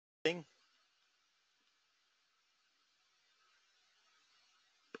Hey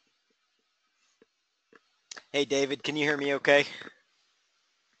David, can you hear me okay?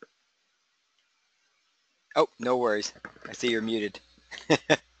 Oh, no worries. I see you're muted.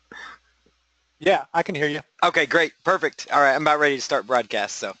 Yeah, I can hear you. Okay, great. Perfect. All right, I'm about ready to start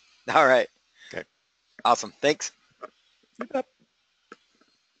broadcast, so. All right. Okay. Awesome. Thanks. You bet.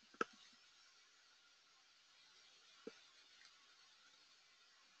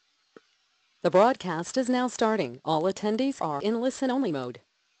 The broadcast is now starting. All attendees are in listen-only mode.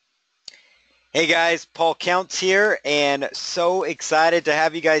 Hey guys, Paul Counts here, and so excited to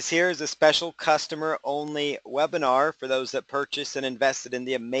have you guys here as a special customer-only webinar for those that purchased and invested in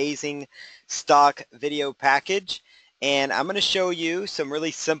the amazing stock video package. And I'm going to show you some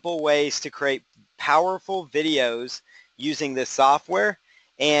really simple ways to create powerful videos using this software,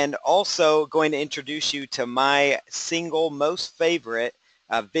 and also going to introduce you to my single most favorite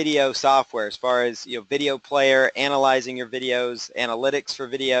video software as far as video player, analyzing your videos, analytics for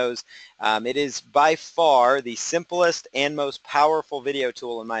videos. It is by far the simplest and most powerful video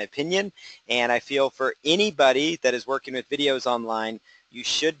tool in my opinion, and I feel for anybody that is working with videos online, you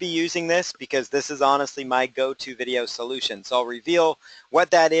should be using this because this is honestly my go-to video solution. So I'll reveal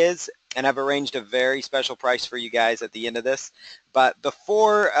what that is, and I've arranged a very special price for you guys at the end of this. But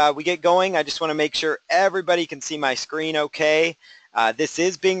before we get going, I just want to make sure everybody can see my screen okay. This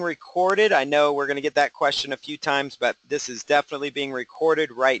is being recorded. I know we're going to get that question a few times, but this is definitely being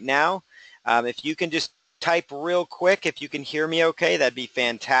recorded right now. If you can just type real quick, if you can hear me okay, that'd be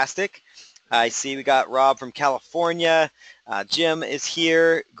fantastic. I see we got Rob from California. Jim is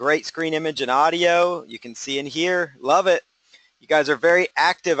here. Great screen image and audio. You can see and hear. Love it. You guys are very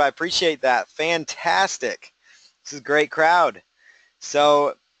active. I appreciate that. Fantastic. This is a great crowd.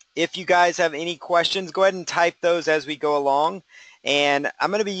 So if you guys have any questions, go ahead and type those as we go along. And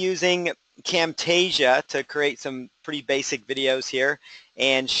I'm going to be using Camtasia to create some pretty basic videos here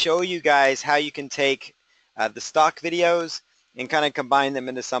and show you guys how you can take the stock videos and kind of combine them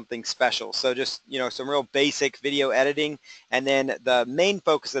into something special. So just, some real basic video editing, and then the main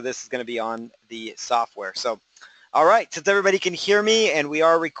focus of this is going to be on the software. So, all right, since everybody can hear me and we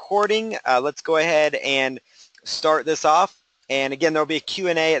are recording, let's go ahead and start this off. And again, there'll be a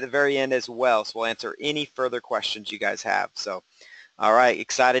Q&A at the very end as well, so we'll answer any further questions you guys have. So, all right,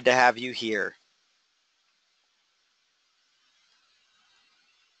 excited to have you here.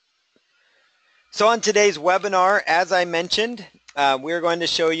 So on today's webinar, as I mentioned, I'm going to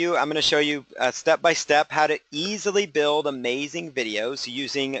show you step by step how to easily build amazing videos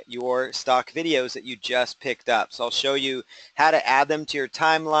using your stock videos that you just picked up. So I'll show you how to add them to your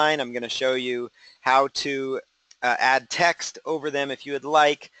timeline. I'm going to show you how to add text over them if you would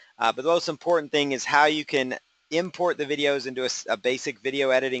like. But the most important thing is how you can import the videos into a basic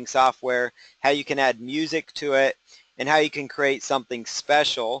video editing software, how you can add music to it, and how you can create something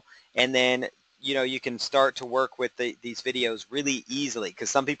special. And then you can start to work with these videos really easily, because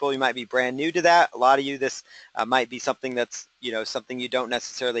some people, you might be brand new to that. A lot of you, this might be something that's something you don't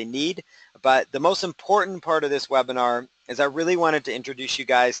necessarily need. But the most important part of this webinar is I really wanted to introduce you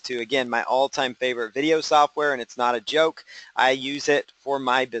guys to, again, my all-time favorite video software, and it's not a joke. I use it for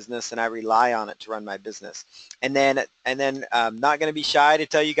my business and I rely on it to run my business. And then I'm not going to be shy to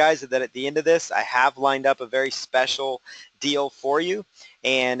tell you guys that at the end of this, I have lined up a very special deal for you.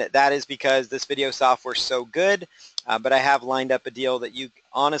 And that is because this video software is so good, but I have lined up a deal that you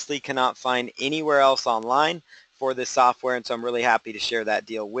honestly cannot find anywhere else online for this software, and so I'm really happy to share that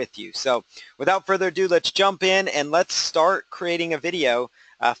deal with you. So without further ado, let's jump in and let's start creating a video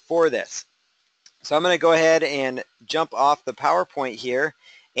for this. So I'm going to go ahead and jump off the PowerPoint here,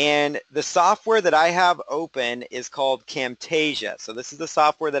 and the software that I have open is called Camtasia. So this is the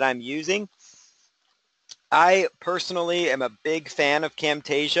software that I'm using. I personally am a big fan of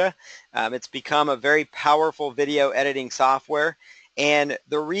Camtasia. It's become a very powerful video editing software, and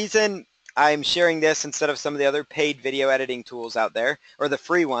the reason I'm sharing this instead of some of the other paid video editing tools out there, or the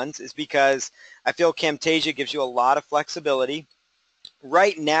free ones, is because I feel Camtasia gives you a lot of flexibility.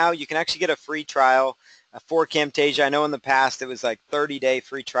 Right now, you can actually get a free trial for Camtasia. I know in the past it was like 30-day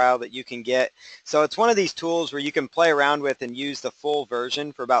free trial that you can get. So it's one of these tools where you can play around with and use the full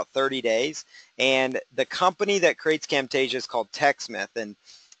version for about 30 days. And the company that creates Camtasia is called TechSmith. And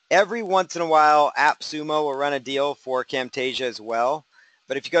every once in a while, AppSumo will run a deal for Camtasia as well.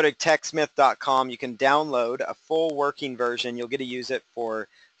 But if you go to techsmith.com, you can download a full working version. You'll get to use it for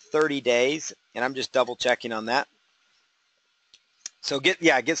 30 days. And I'm just double checking on that. So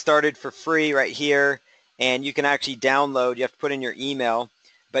get started for free right here, and you can actually download. You have to put in your email,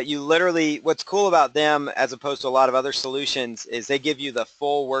 But you literally, what's cool about them as opposed to a lot of other solutions is they give you the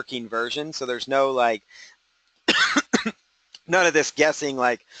full working version. So there's no like, none of this guessing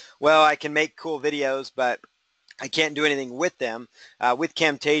like, well, I can make cool videos, but I can't do anything with them. With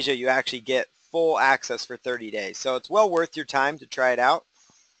Camtasia, you actually get full access for 30 days. So it's well worth your time to try it out.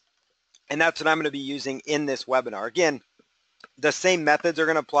 And that's what I'm going to be using in this webinar. Again, the same methods are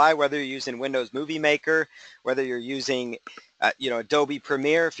going to apply whether you're using Windows Movie Maker, whether you're using Adobe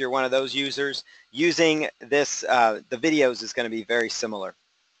Premiere, if you're one of those users. Using this, the videos is going to be very similar.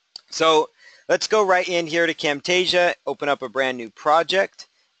 So let's go right in here to Camtasia, open up a brand new project,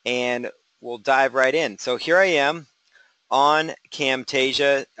 and we'll dive right in. So here I am on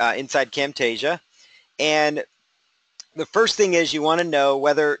Camtasia, inside Camtasia, and the first thing is you want to know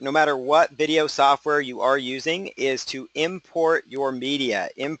whether, no matter what video software you are using, is to import your media.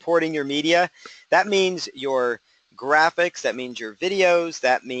 Importing your media, that means your graphics, that means your videos,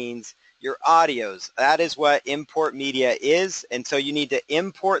 that means your audios. That is what import media is. And so you need to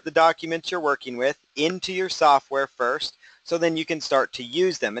import the documents you're working with into your software first, so then you can start to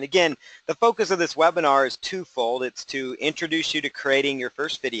use them. And again, the focus of this webinar is twofold. It's to introduce you to creating your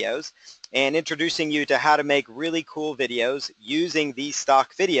first videos and introducing you to how to make really cool videos using these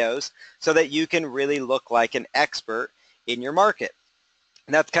stock videos so that you can really look like an expert in your market.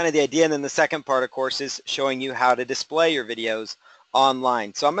 And that's kind of the idea. And then the second part, of course, is showing you how to display your videos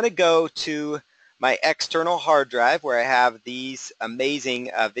online. So I'm going to go to my external hard drive where I have these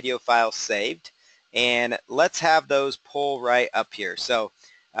amazing video files saved. And let's have those pull right up here. So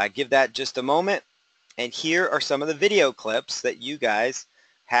give that just a moment. And here are some of the video clips that you guys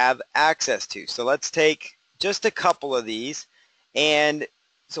have access to. So let's take just a couple of these. And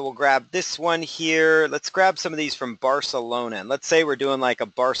so we'll grab this one here. Let's grab some of these from Barcelona. And let's say we're doing like a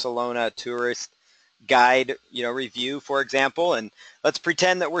Barcelona tourist guide, review, for example. And let's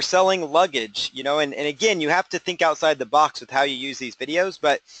pretend that we're selling luggage, and again, you have to think outside the box with how you use these videos.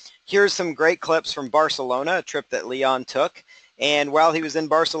 But here's some great clips from Barcelona, a trip that Leon took. And while he was in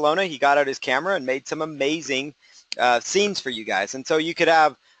Barcelona, he got out his camera and made some amazing scenes for you guys. And so you could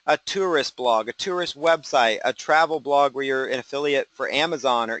have a tourist blog, a tourist website, a travel blog where you're an affiliate for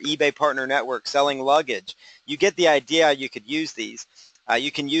Amazon or eBay Partner Network selling luggage. You get the idea. You could use these. You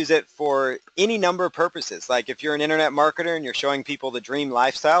can use it for any number of purposes. Like if you're an internet marketer and you're showing people the dream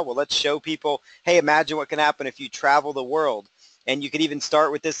lifestyle, well, let's show people, hey, imagine what can happen if you travel the world. And you could even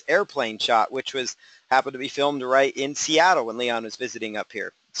start with this airplane shot, which happened to be filmed right in Seattle when Leon was visiting up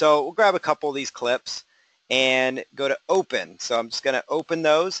here. So we'll grab a couple of these clips and go to open. So I'm just going to open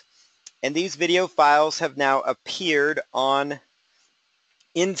those. And these video files have now appeared on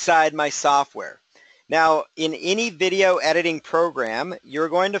inside my software. Now, in any video editing program, you're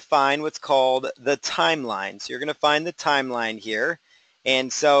going to find what's called the timeline. So you're going to find the timeline here.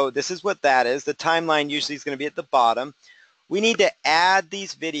 And so this is what that is. The timeline usually is going to be at the bottom. We need to add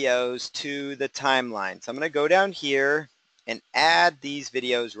these videos to the timeline. So I'm going to go down here and add these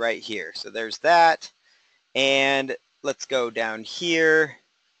videos right here. So there's that. And let's go down here.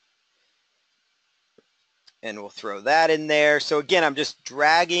 And we'll throw that in there. So again, I'm just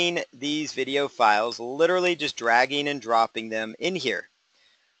dragging these video files, literally just dragging and dropping them in here.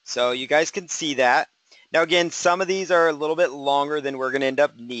 So you guys can see that. Now again, some of these are a little bit longer than we're going to end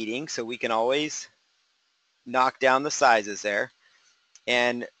up needing, so we can always knock down the sizes there.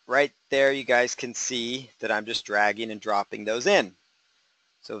 And right there, you guys can see that I'm just dragging and dropping those in.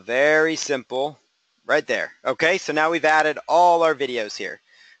 So very simple right there. Okay, so now we've added all our videos here.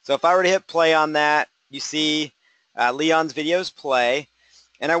 So if I were to hit play on that, you see Leon's videos play.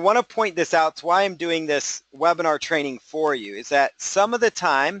 And I want to point this out. It's why I'm doing this webinar training for you, is that some of the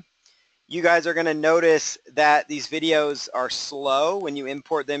time you guys are going to notice that these videos are slow when you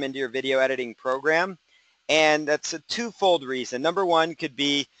import them into your video editing program. And that's a twofold reason. Number one could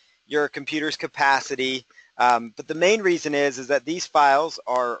be your computer's capacity. But the main reason is that these files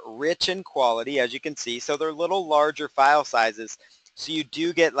are rich in quality, as you can see. So they're little larger file sizes. So you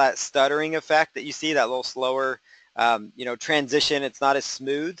do get that stuttering effect that you see, that little slower, transition. It's not as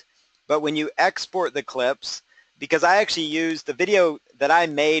smooth. But when you export the clips, because I actually used the video that I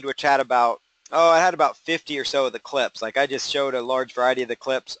made, which had about, I had about 50 or so of the clips. Like I just showed a large variety of the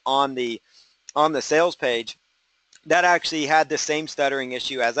clips on the sales page. That actually had the same stuttering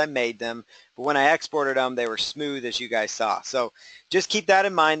issue as I made them. But when I exported them, they were smooth, as you guys saw. So just keep that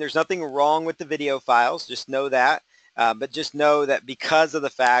in mind. There's nothing wrong with the video files. Just know that. But just know that because of the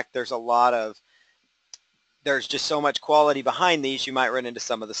fact there's just so much quality behind these, you might run into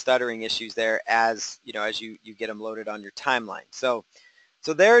some of the stuttering issues there as you get them loaded on your timeline. So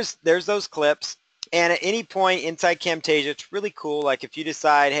there's those clips. And at any point inside Camtasia, it's really cool. Like if you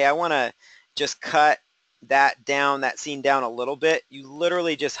decide, hey, I want to just cut that down, that scene down a little bit, you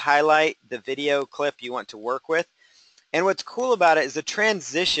literally just highlight the video clip you want to work with. And what's cool about it is the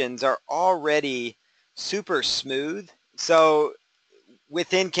transitions are already super smooth. So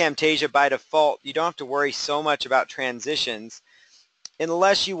within Camtasia by default, you don't have to worry so much about transitions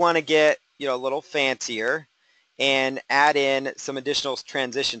unless you want to get, a little fancier and add in some additional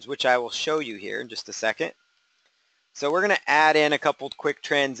transitions, which I will show you here in just a second. So we're going to add in a couple quick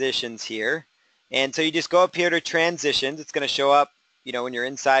transitions here. And so you just go up here to transitions. It's going to show up, when you're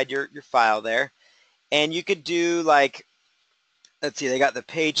inside your file there. And you could do like, let's see, they got the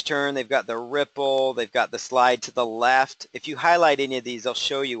page turn, they've got the ripple, they've got the slide to the left. If you highlight any of these, they'll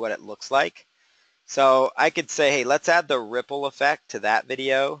show you what it looks like. So I could say, hey, let's add the ripple effect to that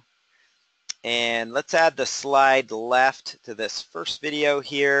video. And let's add the slide left to this first video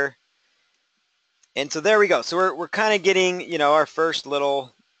here. And so there we go. So we're kind of getting, our first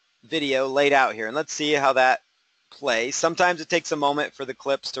little video laid out here. And let's see how that plays. Sometimes it takes a moment for the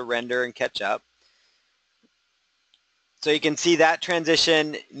clips to render and catch up. So you can see that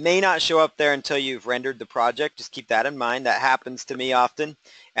transition may not show up there until you've rendered the project. Just keep that in mind. That happens to me often.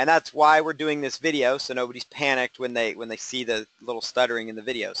 And that's why we're doing this video, so nobody's panicked when they see the little stuttering in the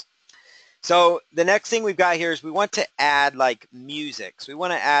videos. So the next thing we've got here is we want to add like music. So we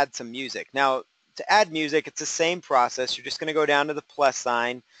want to add some music. Now to add music, it's the same process. You're just going to go down to the plus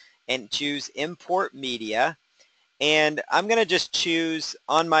sign and choose import media. And I'm going to just choose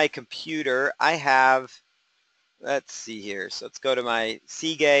on my computer, I have, let's see here. So let's go to my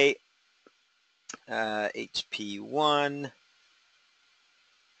Seagate HP1.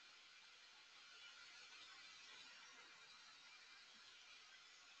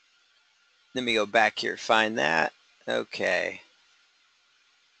 Let me go back here, find that. Okay.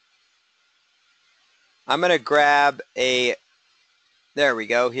 I'm going to grab there we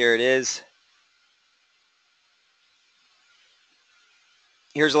go, here it is.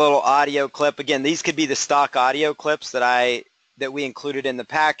 Here's a little audio clip. Again, these could be the stock audio clips that we included in the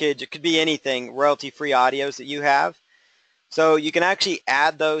package. It could be anything, royalty-free audios that you have. So you can actually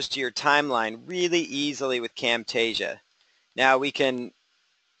add those to your timeline really easily with Camtasia. Now we can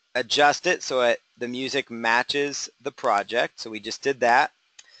adjust it so the music matches the project. So we just did that.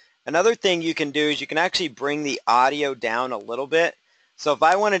 Another thing you can do is you can actually bring the audio down a little bit. So if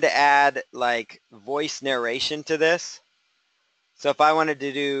I wanted to add like voice narration to this, so if I wanted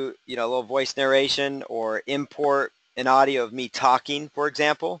to do, a little voice narration or import an audio of me talking, for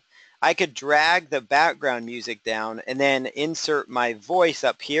example, I could drag the background music down and then insert my voice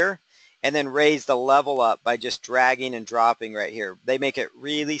up here and then raise the level up by just dragging and dropping right here. They make it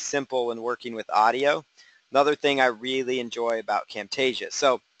really simple when working with audio. Another thing I really enjoy about Camtasia.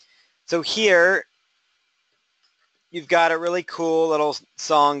 So here you've got a really cool little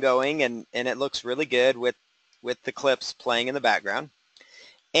song going and it looks really good with the clips playing in the background.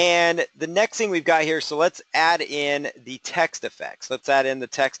 And the next thing we've got here, so let's add in the text effects. Let's add in the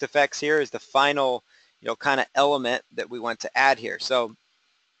text effects here as the final, kind of element that we want to add here. So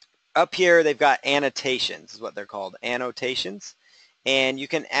up here they've got annotations, is what they're called, annotations. And you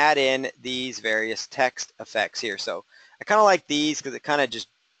can add in these various text effects here. So I kind of like these because it kind of just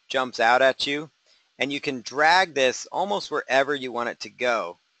jumps out at you. And you can drag this almost wherever you want it to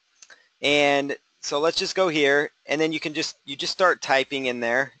go. And so let's just go here, and then you just start typing in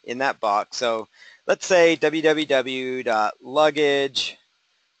there in that box. So let's say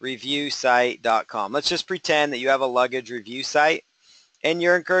www.luggagereviewsite.com. Let's just pretend that you have a luggage review site and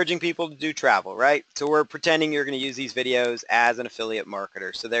you're encouraging people to do travel, right? So we're pretending you're going to use these videos as an affiliate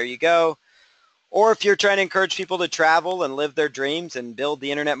marketer. So there you go. Or if you're trying to encourage people to travel and live their dreams and build the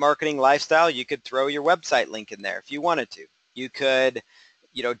internet marketing lifestyle, you could throw your website link in there if you wanted to. You could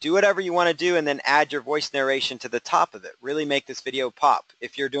do whatever you want to do and then add your voice narration to the top of it. Really make this video pop.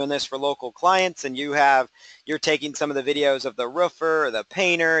 If you're doing this for local clients and you're taking some of the videos of the roofer or the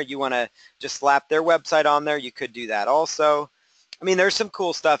painter, you want to just slap their website on there, you could do that also. I mean, there's some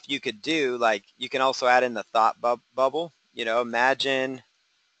cool stuff you could do. Like you can also add in the thought bubble. Imagine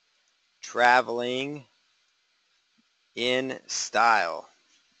traveling in style.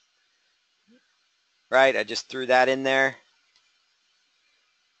 Right? I just threw that in there.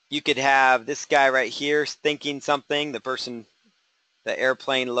 You could have this guy right here thinking something, the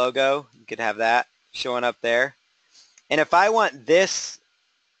airplane logo, you could have that showing up there. And if I want this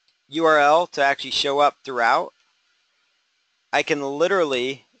URL to actually show up throughout, I can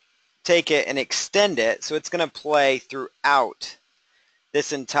literally take it and extend it so it's going to play throughout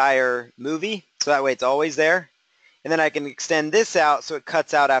this entire movie. So that way it's always there. And then I can extend this out so it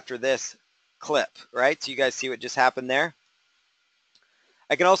cuts out after this clip, right? So you guys see what just happened there?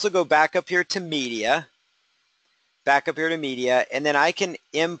 I can also go back up here to media, and then I can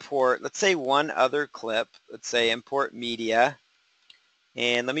import, let's say one other clip. Let's say import media,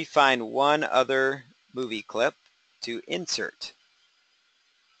 and let me find one other movie clip to insert.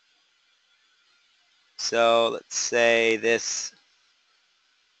 So let's say this,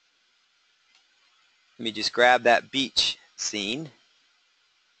 let me just grab that beach scene.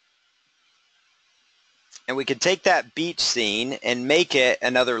 And we can take that beach scene and make it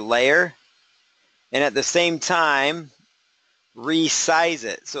another layer, and at the same time resize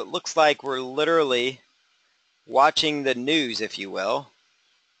it. So it looks like we're literally watching the news, if you will.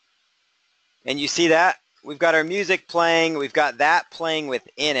 And you see that? We've got our music playing. We've got that playing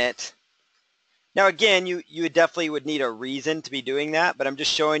within it. Now, again, you definitely would need a reason to be doing that, but I'm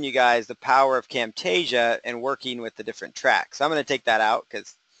just showing you guys the power of Camtasia and working with the different tracks. So I'm going to take that out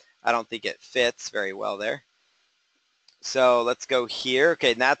because I don't think it fits very well there. So let's go here.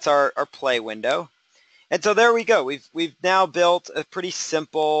 Okay, and that's our play window. And so there we go. We've now built a pretty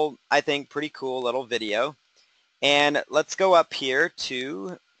simple, I think, pretty cool little video. And let's go up here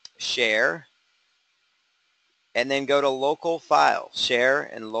to share, and then go to local file, share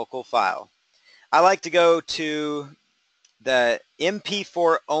and local file. I like to go to the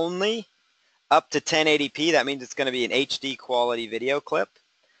MP4 only up to 1080p. That means it's going to be an HD quality video clip.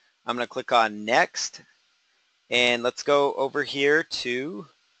 I'm going to click on next, and let's go over here to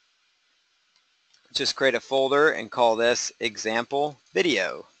just create a folder and call this example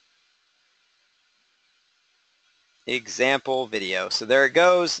video. Example video. So there it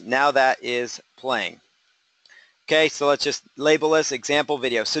goes. Now that is playing. Okay, so let's just label this example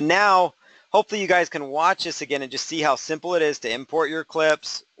video. So now, hopefully you guys can watch this again and just see how simple it is to import your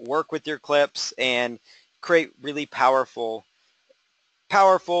clips, work with your clips, and create really powerful,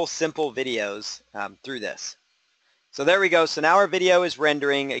 simple videos through this. So there we go. So now our video is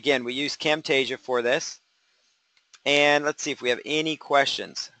rendering. Again, we use Camtasia for this. And let's see if we have any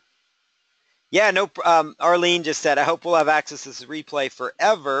questions. Yeah, no. Arlene just said, I hope we'll have access to this replay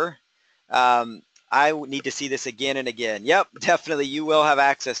forever. I need to see this again and again. Yep, definitely you will have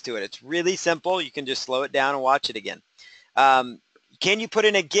access to it. It's really simple. You can just slow it down and watch it again. Can you put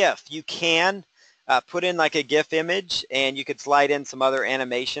in a GIF? You can put in like a GIF image, and you could slide in some other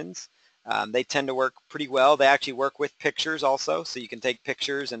animations. They tend to work pretty well. They actually work with pictures also, so you can take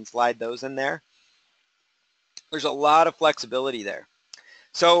pictures and slide those in there. There's a lot of flexibility there.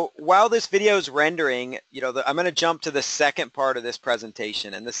 So while this video is rendering, I'm going to jump to the second part of this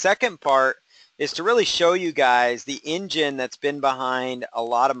presentation. And the second part is to really show you guys the engine that's been behind a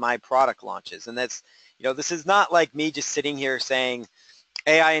lot of my product launches. And that's, this is not like me just sitting here saying,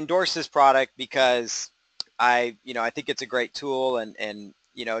 hey, I endorse this product because I think it's a great tool. And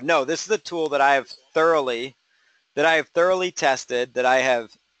no, this is a tool that I have thoroughly tested, that I have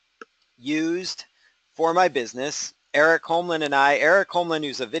used for my business. Eric Holmlin,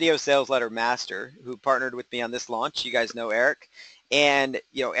 who's a video sales letter master, who partnered with me on this launch. You guys know Eric. And,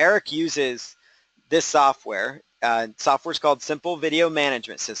 Eric uses this software. Software's called Simple Video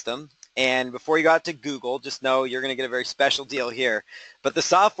Management System. And before you go out to Google, just know you're going to get a very special deal here. But the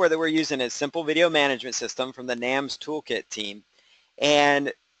software that we're using is Simple Video Management System from the NAMS Toolkit team.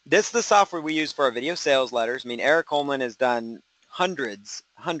 And this is the software we use for our video sales letters. I mean, Eric Holmlin has done hundreds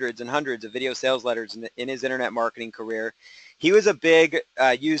and hundreds of video sales letters in his internet marketing career. He was a big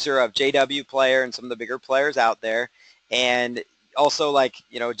user of JW Player and some of the bigger players out there, and also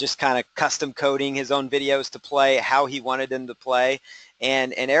just kind of custom coding his own videos to play how he wanted them to play.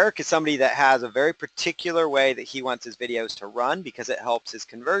 And Eric is somebody that has a very particular way that he wants his videos to run because it helps his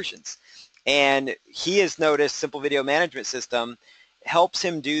conversions. And he has noticed Simple Video Management System helps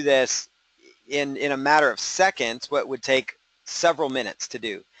him do this in a matter of seconds, what would take several minutes to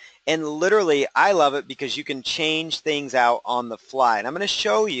do. And literally, I love it because you can change things out on the fly. And I'm going to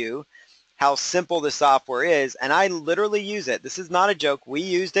show you how simple this software is. And I literally use it. This is not a joke. We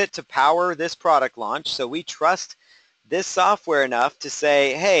used it to power this product launch. So we trust this software enough to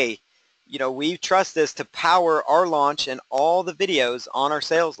say, hey, we trust this to power our launch and all the videos on our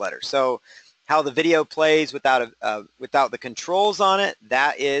sales letter. So how the video plays without the controls on it,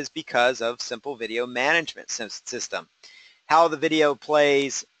 that is because of Simple Video Management System. How the video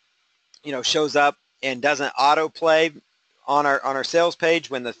plays, shows up and doesn't autoplay on our sales page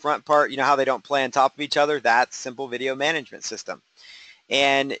when the front part, how they don't play on top of each other, that's Simple Video Management System.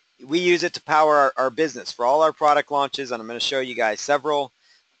 And we use it to power our business for all our product launches, and I'm going to show you guys several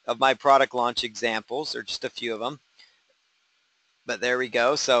of my product launch examples, or just a few of them. But there we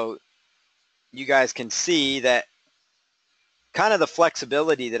go. So you guys can see that kind of the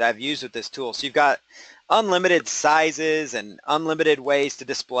flexibility that I've used with this tool. So you've got unlimited sizes and unlimited ways to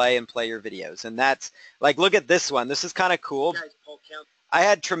display and play your videos. And that's like, look at this one. This is kind of cool. I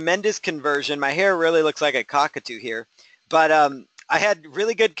had tremendous conversion. My hair really looks like a cockatoo here, but I had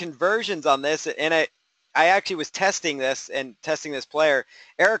really good conversions on this, and I actually was testing this player.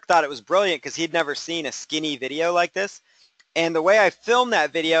 Eric thought it was brilliant because he'd never seen a skinny video like this. And the way I filmed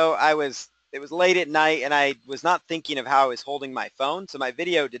that video, it was late at night and I was not thinking of how I was holding my phone. So my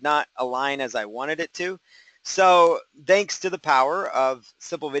video did not align as I wanted it to. So thanks to the power of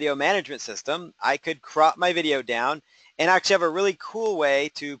Simple Video Management System, I could crop my video down and actually have a really cool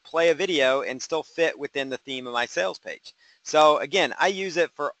way to play a video and still fit within the theme of my sales page. So again, I use it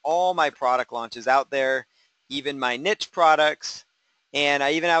for all my product launches out there, even my niche products. And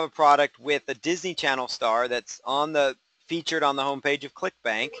I even have a product with a Disney Channel star that's featured on the homepage of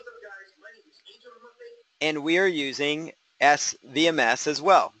ClickBank. And we are using SVMS as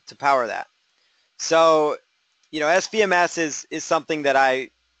well to power that. So, SVMS is something that I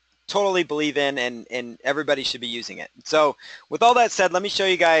totally believe in, and everybody should be using it. So with all that said, let me show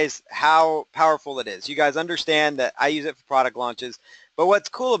you guys how powerful it is. You guys understand that I use it for product launches, but what's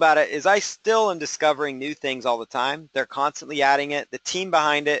cool about it is I still am discovering new things all the time. They're constantly adding it. The team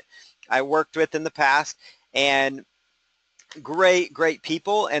behind it I worked with in the past, and great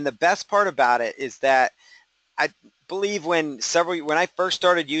people. And the best part about it is that I believe when I first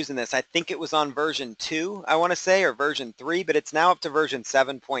started using this, I think it was on version 2, I want to say, or version 3, but it's now up to version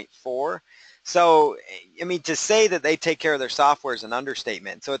 7.4. So, I mean, to say that they take care of their software is an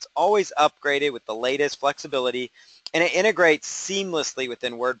understatement. So it's always upgraded with the latest flexibility, and it integrates seamlessly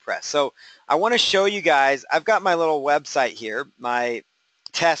within WordPress. So I want to show you guys, I've got my little website here, my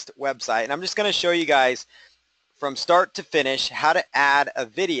test website, and I'm just going to show you guys from start to finish how to add a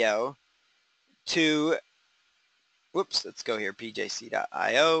video to, whoops, let's go here,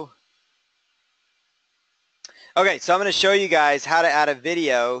 pjc.io. Okay, so I'm going to show you guys how to add a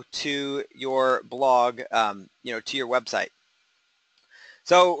video to your blog, to your website.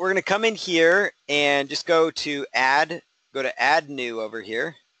 So we're going to come in here and just go to add new over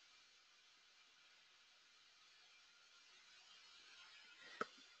here.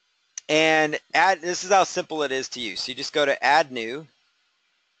 And this is how simple it is to use. So you just go to add new.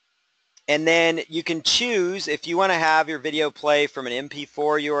 And then you can choose if you want to have your video play from an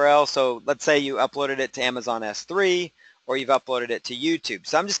MP4 URL. So let's say you uploaded it to Amazon S3 or you've uploaded it to YouTube.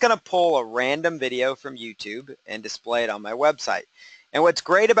 So I'm just going to pull a random video from YouTube and display it on my website. And what's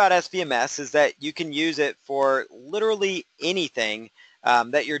great about SVMS is that you can use it for literally anything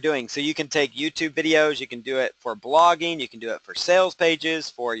that you're doing. So you can take YouTube videos, you can do it for blogging, you can do it for sales pages,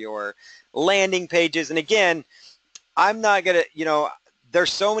 for your landing pages. And again, I'm not going to,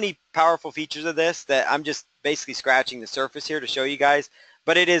 there's so many powerful features of this that I'm just basically scratching the surface here to show you guys,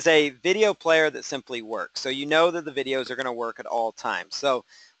 but it is a video player that simply works. So you know that the videos are going to work at all times. So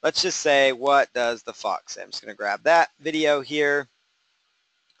let's just say, what does the fox say? I'm just going to grab that video here,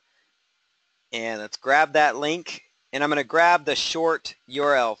 and let's grab that link, and I'm going to grab the short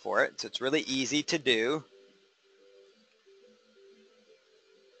URL for it. So it's really easy to do.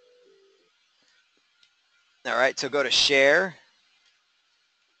 All right, so go to share.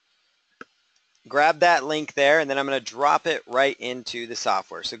 Grab that link there, and then I'm going to drop it right into the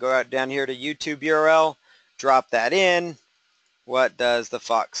software. So go out down here to YouTube URL, drop that in. What does the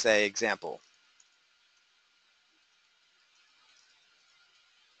fox say example?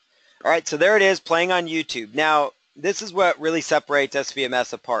 All right, so there it is playing on YouTube. Now, this is what really separates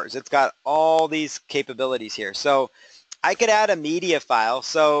SVMS apart, is it's got all these capabilities here. So I could add a media file.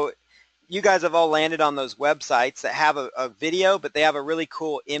 So you guys have all landed on those websites that have a video, but they have a really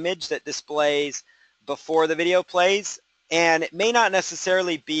cool image that displays before the video plays. And it may not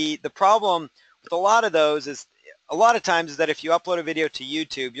necessarily be, the problem with a lot of those is, a lot of times is that if you upload a video to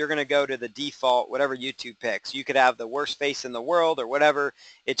YouTube, you're going to go to the default, whatever YouTube picks. You could have the worst face in the world or whatever.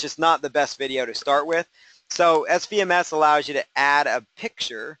 It's just not the best video to start with. So SVMS allows you to add a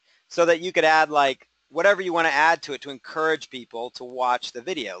picture so that you could add like whatever you want to add to it to encourage people to watch the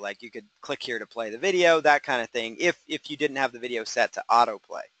video. Like you could click here to play the video, that kind of thing, if you didn't have the video set to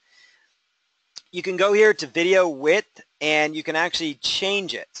autoplay. You can go here to video width and you can actually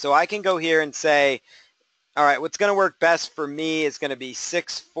change it. So I can go here and say, all right, what's going to work best for me is going to be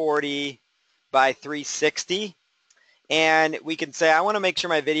 640 by 360. And we can say, I want to make sure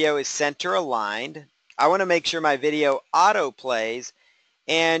my video is center aligned. I want to make sure my video auto plays.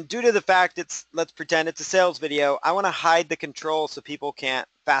 And due to the fact let's pretend it's a sales video, I want to hide the control so people can't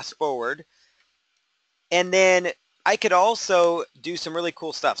fast forward. And then I could also do some really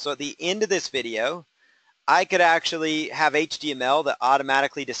cool stuff. So at the end of this video, I could actually have HTML that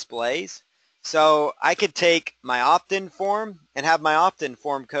automatically displays. So I could take my opt-in form and have my opt-in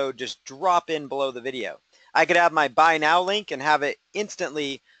form code just drop in below the video. I could have my buy now link and have it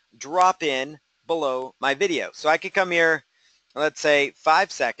instantly drop in below my video. So I could come here, let's say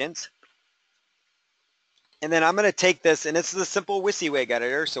 5 seconds, and then I'm going to take this, and this is a simple WYSIWYG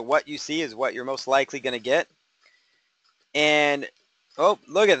editor, so what you see is what you're most likely going to get. And, oh,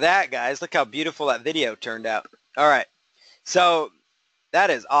 look at that, guys. Look how beautiful that video turned out. All right, so that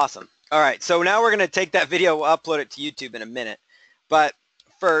is awesome. All right, so now we're going to take that video, we'll upload it to YouTube in a minute. But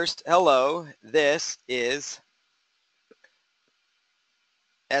first, hello, this is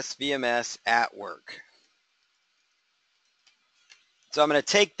SVMS at work. So I'm going to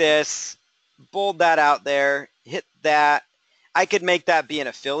take this, bold that out there, hit that. I could make that be an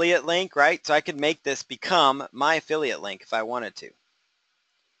affiliate link, right? So I could make this become my affiliate link if I wanted to.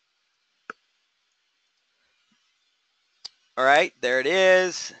 All right, there it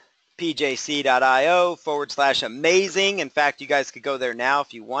is, pjc.io/amazing. In fact, you guys could go there now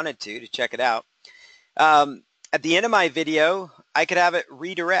if you wanted to check it out. At the end of my video, I could have it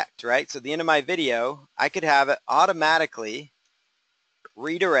redirect, right? So at the end of my video, I could have it automatically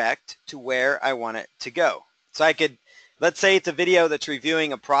redirect to where I want it to go. So I could, let's say it's a video that's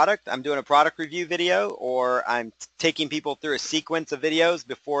reviewing a product. I'm doing a product review video, or I'm taking people through a sequence of videos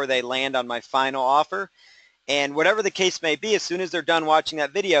before they land on my final offer. And whatever the case may be, as soon as they're done watching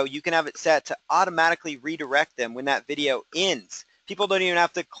that video, you can have it set to automatically redirect them when that video ends. People don't even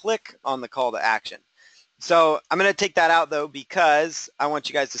have to click on the call to action. So I'm going to take that out though, because I want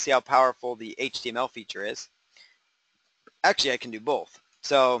you guys to see how powerful the HTML feature is. Actually, I can do both.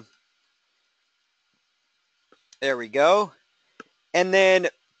 So there we go. And then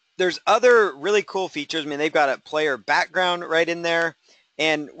there's other really cool features. I mean, they've got a player background right in there.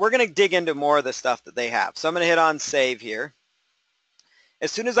 And we're going to dig into more of the stuff that they have. So I'm going to hit on save here.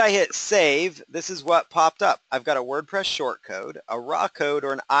 As soon as I hit save, this is what popped up. I've got a WordPress shortcode, a raw code,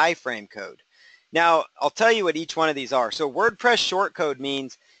 or an iframe code. Now, I'll tell you what each one of these are. So WordPress shortcode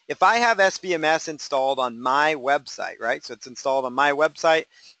means if I have SVMS installed on my website, right? So it's installed on my website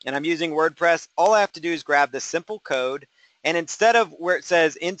and I'm using WordPress, all I have to do is grab this simple code, and instead of where it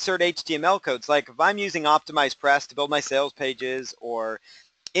says insert HTML codes, like if I'm using Optimize Press to build my sales pages or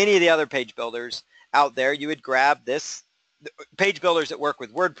any of the other page builders out there, you would grab this, page builders that work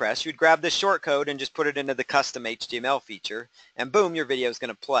with WordPress, you'd grab this shortcode and just put it into the custom HTML feature, and boom, your video is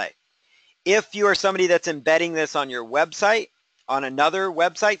going to play. If you are somebody that's embedding this on your website, on another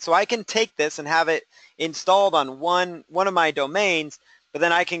website, so I can take this and have it installed on one of my domains, but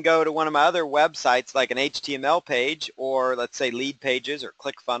then I can go to one of my other websites like an HTML page, or let's say lead pages or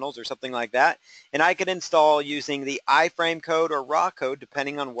ClickFunnels or something like that, and I can install using the iframe code or raw code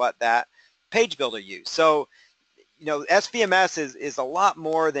depending on what that page builder used. So, you know, SVMS is a lot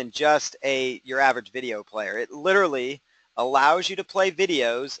more than just your average video player. It literally allows you to play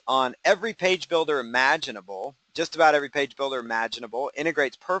videos on every page builder imaginable, just about every page builder imaginable,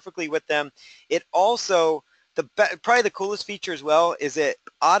 integrates perfectly with them. It also, probably the coolest feature as well is it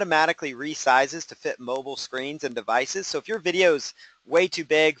automatically resizes to fit mobile screens and devices. So if your video is way too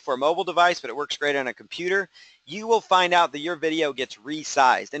big for a mobile device, but it works great on a computer, you will find out that your video gets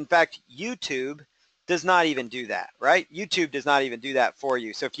resized. In fact, YouTube does not even do that, right? YouTube does not even do that for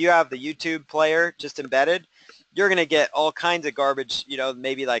you. So if you have the YouTube player just embedded, you're going to get all kinds of garbage, you know,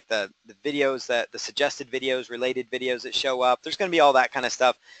 maybe like the videos, the suggested videos, related videos that show up. There's going to be all that kind of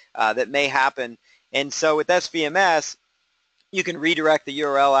stuff that may happen. And so with SVMS, you can redirect the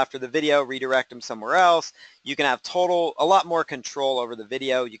URL after the video, redirect them somewhere else. You can have a lot more control over the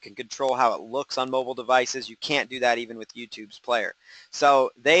video. You can control how it looks on mobile devices. You can't do that even with YouTube's player.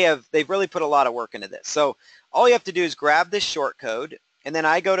 So they've really put a lot of work into this. So all you have to do is grab this shortcode, and then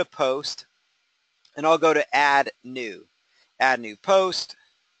I go to post, and I'll go to add new post,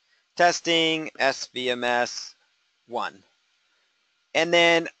 testing SVMS 1. And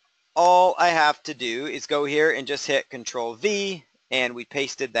then all I have to do is go here and just hit Control V, and we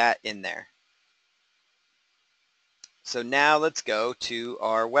pasted that in there. So now let's go to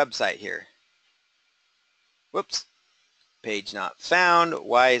our website here. Whoops, page not found.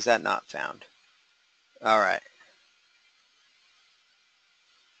 Why is that not found? All right.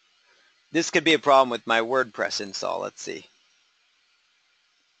 This could be a problem with my WordPress install. Let's see.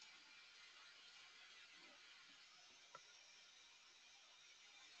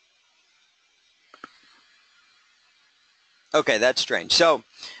 Okay, that's strange. So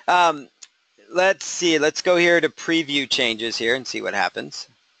let's see. Let's go here to preview changes here and see what happens.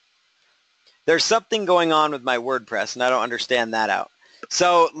 There's something going on with my WordPress, and I don't understand that out.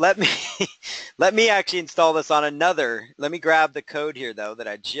 So let me let me actually install this on another. Let me grab the code here though that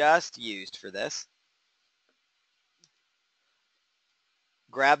I just used for this.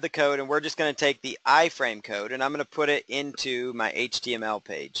 Grab the code, and we're just going to take the iframe code and I'm going to put it into my HTML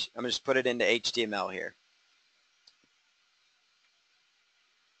page. I'm going to just put it into HTML here.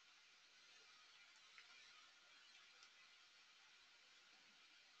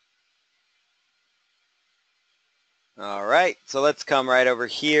 All right, so let's come right over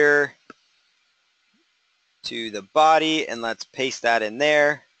here to the body and let's paste that in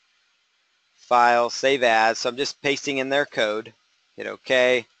there. File, save as. So I'm just pasting in their code. Hit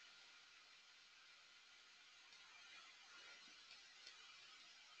OK.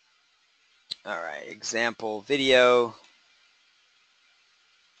 All right, example video.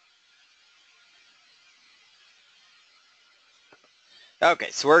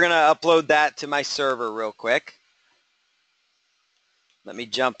 Okay, so we're going to upload that to my server real quick. Let me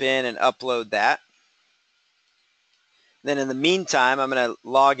jump in and upload that. Then in the meantime, I'm going to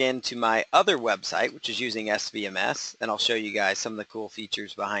log into my other website, which is using SVMS, and I'll show you guys some of the cool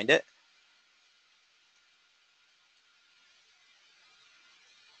features behind it.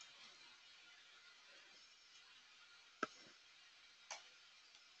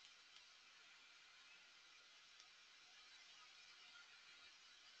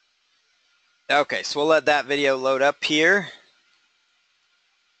 Okay, so we'll let that video load up here.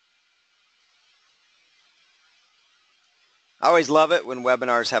 I always love it when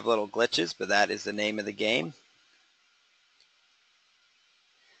webinars have little glitches, but that is the name of the game.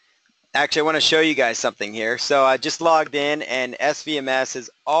 Actually, I want to show you guys something here. So I just logged in and SVMS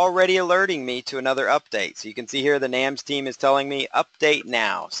is already alerting me to another update. So you can see here the NAMS team is telling me update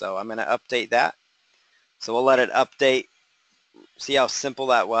now. So I'm going to update that. So we'll let it update. See how simple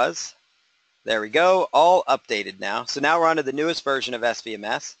that was? There we go, all updated now. So now we're on to the newest version of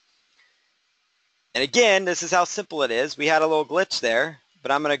SVMS. And again, this is how simple it is. We had a little glitch there,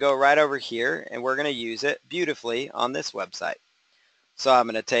 but I'm going to go right over here and we're going to use it beautifully on this website. So I'm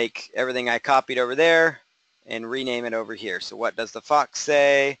going to take everything I copied over there and rename it over here. So what does the fox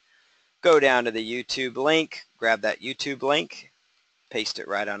say? Go down to the YouTube link, grab that YouTube link, paste it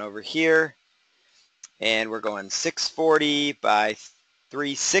right on over here. And we're going 640 by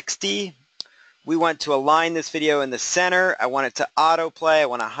 360. We want to align this video in the center. I want it to autoplay. I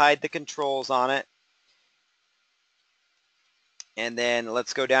want to hide the controls on it. And then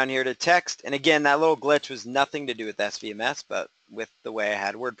let's go down here to text. And again, that little glitch was nothing to do with SVMS, but with the way I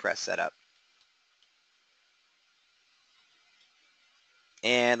had WordPress set up.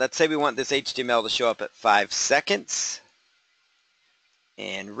 And let's say we want this HTML to show up at 5 seconds.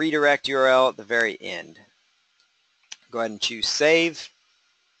 And redirect URL at the very end. Go ahead and choose save.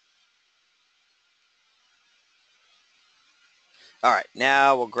 All right,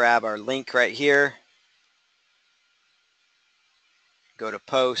 now we'll grab our link right here. Go to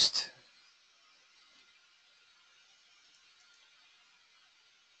post.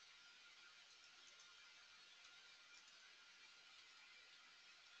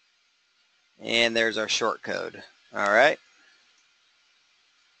 And there's our short code. All right.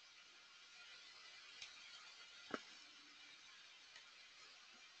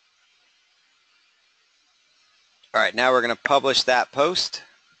 All right, now we're going to publish that post.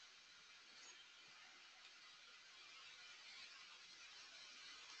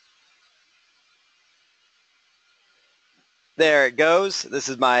 There it goes. This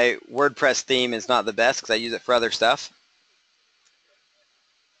is my WordPress theme. It's not the best because I use it for other stuff.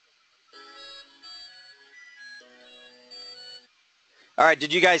 All right,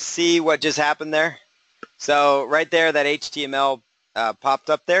 did you guys see what just happened there? So right there, that HTML popped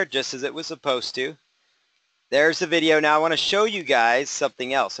up there just as it was supposed to. There's the video. Now I want to show you guys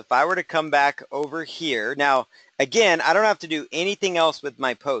something else. If I were to come back over here, now again, I don't have to do anything else with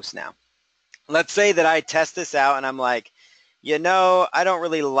my post now. Let's say that I test this out and I'm like, you know, I don't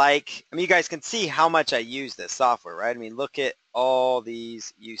really like, I mean, you guys can see how much I use this software, right? I mean, look at all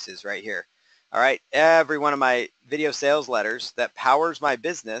these uses right here. All right, every one of my video sales letters that powers my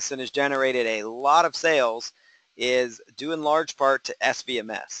business and has generated a lot of sales is due in large part to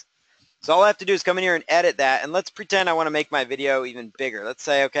SVMS. So all I have to do is come in here and edit that, and let's pretend I want to make my video even bigger. Let's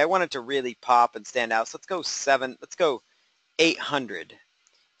say, okay, I want it to really pop and stand out. So let's go 800.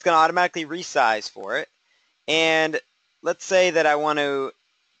 It's going to automatically resize for it. And let's say that I want to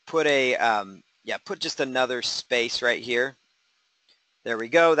put put just another space right here. There we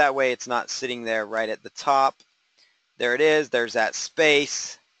go. That way it's not sitting there right at the top. There it is. There's that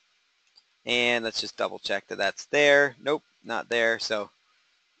space. And let's just double check that that's there. Nope, not there. So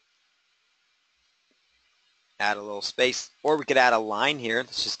add a little space, or we could add a line here.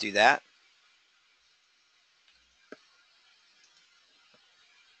 Let's just do that.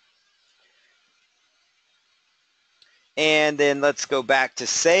 And then let's go back to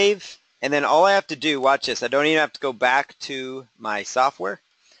save. And then all I have to do, watch this, I don't even have to go back to my software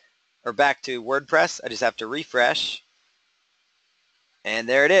or back to WordPress. I just have to refresh. And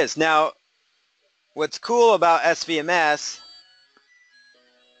there it is. Now, what's cool about SVMS,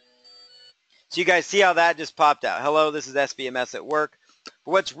 so you guys see how that just popped out. Hello, this is SVMS at work.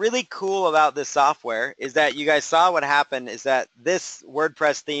 But what's really cool about this software is that you guys saw what happened is that this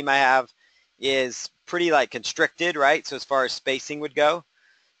WordPress theme I have is pretty like constricted, right? So as far as spacing would go.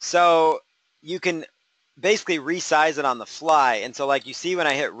 So you can basically resize it on the fly. And so like you see when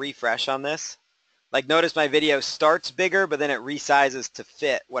I hit refresh on this, like notice my video starts bigger, but then it resizes to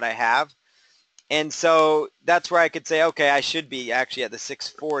fit what I have. And so that's where I could say, okay, I should be actually at the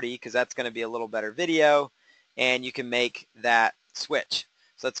 640 because that's going to be a little better video. And you can make that switch.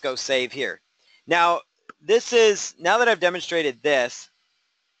 So let's go save here. Now, now that I've demonstrated this,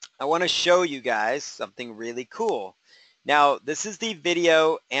 I want to show you guys something really cool. Now, this is the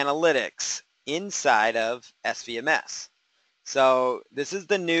video analytics inside of SVMS. So this is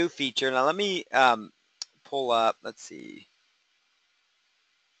the new feature. Now let me pull up, let's see,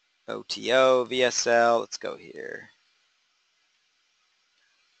 OTO, VSL, let's go here.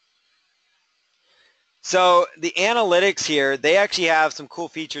 So the analytics here, they actually have some cool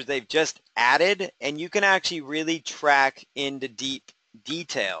features they've just added, and you can actually really track into deep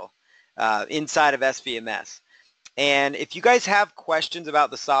detail inside of SVMS. And if you guys have questions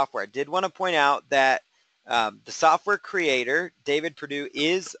about the software, I did want to point out that the software creator, David Perdue,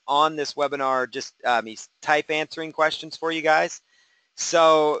 is on this webinar. Just he's type answering questions for you guys.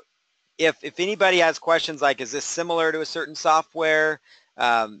 So if anybody has questions like, is this similar to a certain software?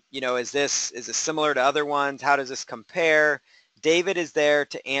 You know, is this similar to other ones? How does this compare? David is there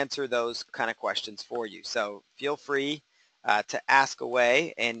to answer those kind of questions for you. So feel free to ask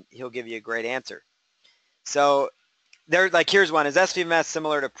away, and he'll give you a great answer. So here's one. Is SVMS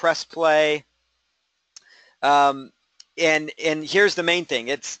similar to Press Play? And here's the main thing.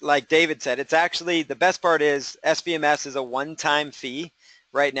 It's like David said, it's actually, the best part is SVMS is a one-time fee.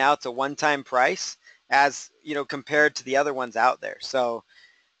 Right now it's a one-time price, as you know, compared to the other ones out there. So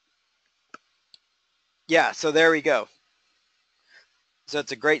yeah, so there we go. So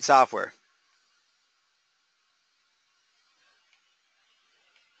it's a great software.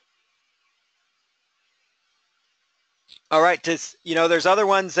 All right, you know, there's other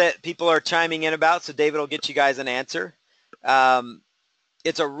ones that people are chiming in about, so David will get you guys an answer.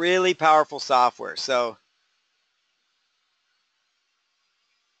 It's a really powerful software. So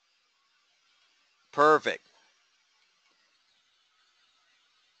perfect.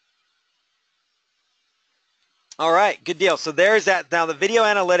 All right, good deal. So there's that. Now the video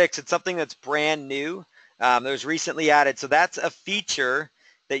analytics, it's something that's brand new. That was recently added. So that's a feature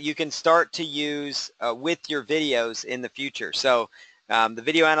that you can start to use with your videos in the future. So the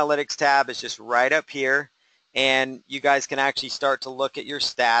video analytics tab is just right up here, and you guys can actually start to look at your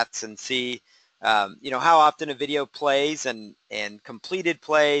stats and see you know, how often a video plays and completed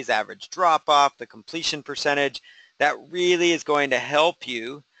plays, average drop off, the completion percentage. That really is going to help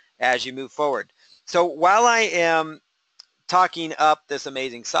you as you move forward. So while I am talking up this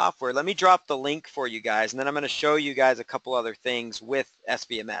amazing software, let me drop the link for you guys, and then I'm going to show you guys a couple other things with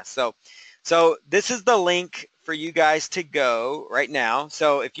SVMS. So this is the link for you guys to go right now.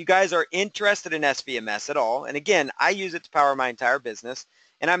 So if you guys are interested in SVMS at all, and again, I use it to power my entire business,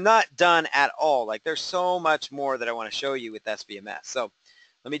 and I'm not done at all. Like, there's so much more that I want to show you with SVMS. So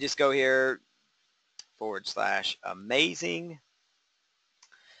let me just go here, /amazing.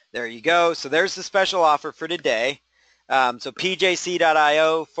 There you go. So there's the special offer for today. So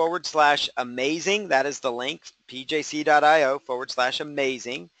pjc.io /amazing. That is the link, pjc.io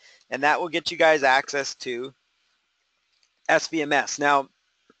 /amazing. And that will get you guys access to SVMS. Now,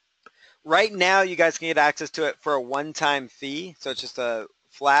 right now, you guys can get access to it for a one-time fee. So it's just a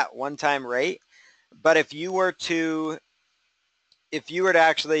flat one-time rate. But if you were to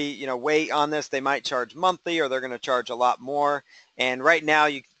actually, you know, wait on this, they might charge monthly, or they're going to charge a lot more. And right now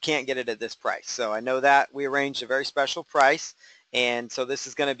you can't get it at this price. So I know that we arranged a very special price, and so this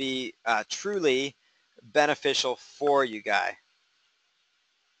is going to be truly beneficial for you guys.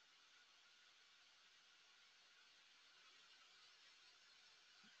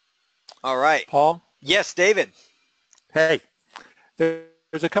 All right. Paul? Yes, David. Hey,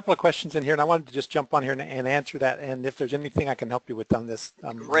 there's a couple of questions in here, and I wanted to just jump on here and answer that. And if there's anything I can help you with on this,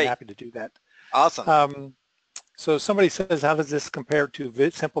 I'm Great. happy to do that. Awesome. So somebody says, how does this compare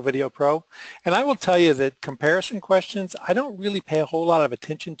to Simple Video Pro? And I will tell you that comparison questions, I don't really pay a whole lot of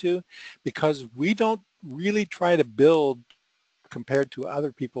attention to, because we don't really try to build compared to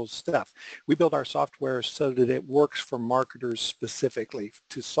other people's stuff. We build our software so that it works for marketers specifically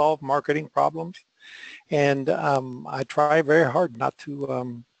to solve marketing problems. And I try very hard not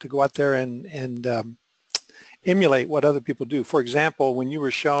to go out there and emulate what other people do. For example, when you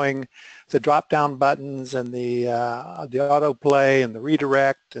were showing the drop-down buttons and the autoplay and the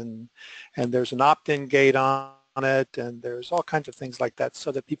redirect, and there's an opt-in gate on it, and there's all kinds of things like that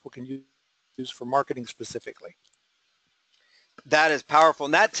so that people can use for marketing specifically. That is powerful.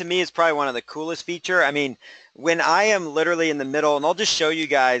 And that to me is probably one of the coolest feature. I mean, when I am literally in the middle, and I'll just show you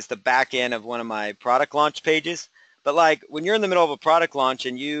guys the back end of one of my product launch pages, but like when you're in the middle of a product launch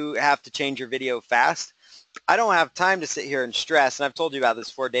and you have to change your video fast, I don't have time to sit here and stress, and I've told you about this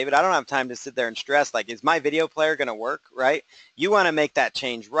before, David. I don't have time to sit there and stress, like, is my video player going to work, right? You want to make that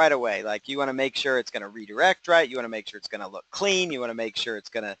change right away. Like, you want to make sure it's going to redirect right. You want to make sure it's going to look clean. You want to make sure it's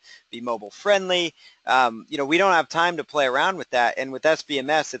going to be mobile friendly. You know, we don't have time to play around with that. And with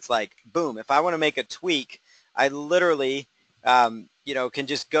SBMS, it's like, boom, if I want to make a tweak, I literally, you know, can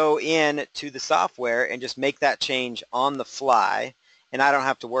just go in to the software and just make that change on the fly, and I don't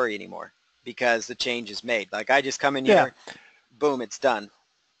have to worry anymore, because the change is made. Like I just come in here, boom, it's done.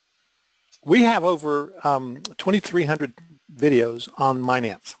 We have over 2,300 videos on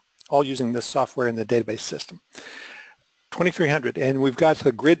Mynance, all using this software in the database system. 2,300, and we've got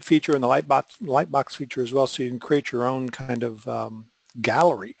the grid feature and the lightbox feature as well, so you can create your own kind of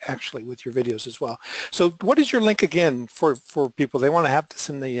gallery actually with your videos as well. So what is your link again for people? They want to have this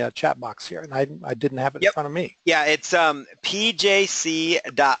in the chat box here, and I didn't have it in front of me. Yeah, it's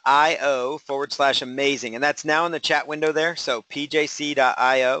pjc.io/amazing, and that's now in the chat window there. So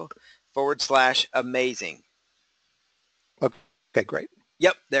pjc.io/amazing. Okay, great.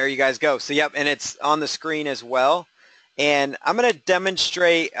 Yep, there you guys go. So yep, and it's on the screen as well. And I'm going to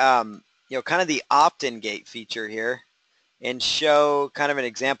demonstrate, you know, kind of the opt-in gate feature here, and show kind of an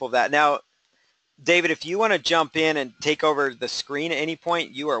example of that. Now, David, if you want to jump in and take over the screen at any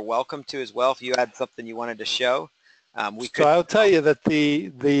point, you are welcome to as well. If you had something you wanted to show, we could. So I'll tell you that the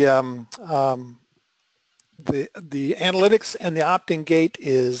analytics and the opt-in gate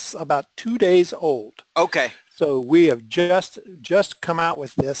is about 2 days old. Okay. So we have just come out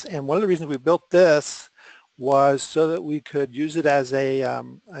with this, and one of the reasons we built this was so that we could use it as a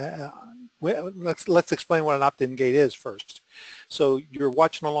let's explain what an opt-in gate is first. So you're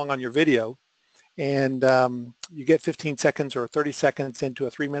watching along on your video, and you get 15 seconds or 30 seconds into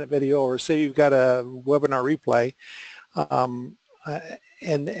a 3-minute video, or say you've got a webinar replay,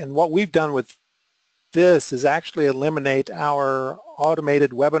 and what we've done with this is actually eliminate our automated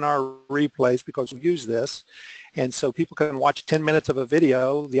webinar replays, because we use this, and so people can watch 10 minutes of a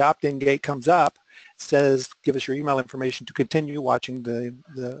video. The opt-in gate comes up, says give us your email information to continue watching the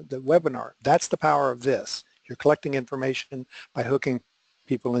webinar. That's the power of this. You're collecting information by hooking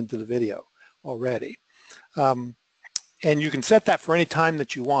people into the video already. And you can set that for any time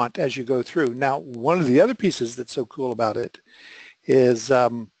that you want as you go through. Now, one of the other pieces that's so cool about it is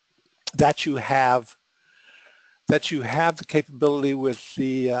that you have the capability with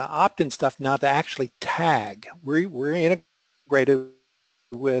the opt-in stuff now to actually tag. We're integrated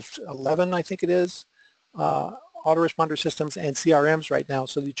with 11, I think it is, autoresponder systems and CRMs right now,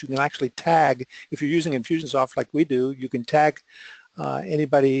 so that you can actually tag. If you're using Infusionsoft like we do, you can tag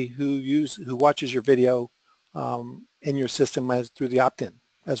anybody who watches your video in your system through the opt-in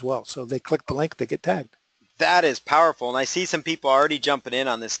as well. So they click the link, they get tagged. That is powerful, and I see some people already jumping in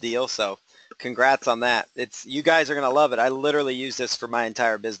on this deal, so congrats on that. You guys are going to love it. I literally use this for my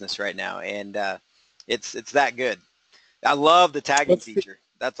entire business right now, and it's that good. I love the tagging feature.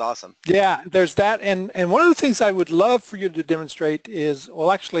 That's awesome. Yeah, there's that, and one of the things I would love for you to demonstrate is,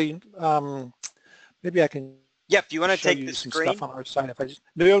 well, actually, maybe I can. Yeah, if you want to take the some screen. stuff on our site. If I just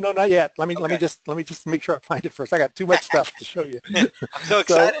no, not yet. Let me just make sure I find it first. I got too much stuff to show you. I'm so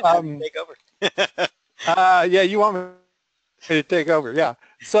excited to take over. Yeah, you want me to take over? Yeah.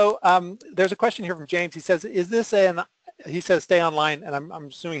 So there's a question here from James. He says, "Is this He says stay online," and I'm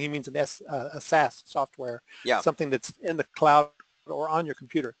assuming he means a SaaS software, something that's in the cloud or on your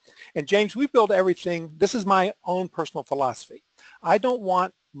computer. And James, we build everything. This is my own personal philosophy. I don't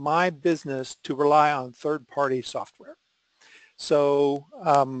want my business to rely on third-party software. So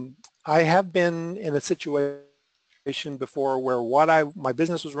I have been in a situation before where my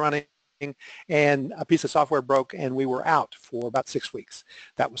business was running and a piece of software broke and we were out for about 6 weeks.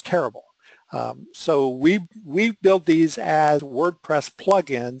 That was terrible. So we build these as WordPress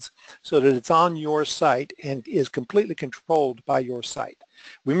plugins so that it's on your site and is completely controlled by your site.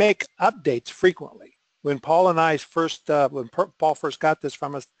 We make updates frequently. When Paul and I first, Paul first got this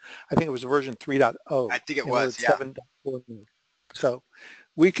from us, I think it was version 3.0. I think it and we're was, at yeah. 7.4 now. So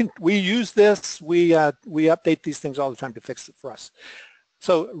we use this. We update these things all the time to fix it for us.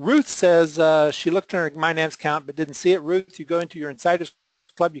 So Ruth says she looked in her My Names account but didn't see it. Ruth, you go into your Insiders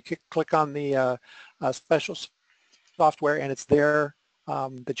Club, you click on the special software, and it's there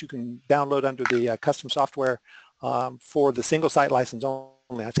that you can download under the custom software for the single site license only.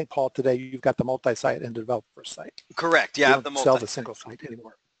 I think, Paul, today you've got the multi-site and developer site. Correct. Yeah, You I have the don't sell the single site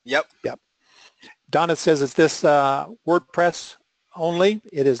anymore. Yep. Yep. Donna says, is this WordPress only?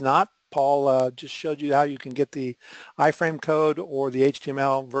 It is not. Paul just showed you how you can get the iframe code or the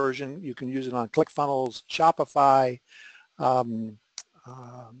HTML version. You can use it on ClickFunnels, Shopify,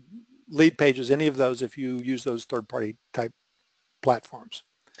 lead pages, any of those if you use those third-party type platforms.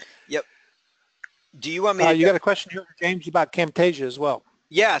 Yep. Do you want me to... You got a question here, James, about Camtasia as well.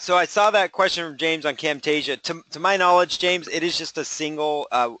 Yeah, so I saw that question from James on Camtasia. To my knowledge, James, it is just a single,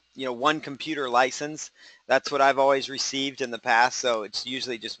 one computer license. That's what I've always received in the past. So it's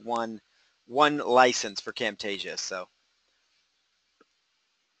usually just one license for Camtasia. So.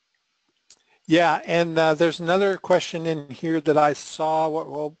 Yeah, and there's another question in here that I saw.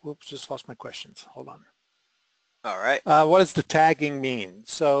 Well, whoops, just lost my questions. Hold on. All right. What does the tagging mean?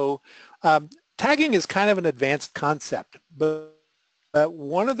 So tagging is kind of an advanced concept, but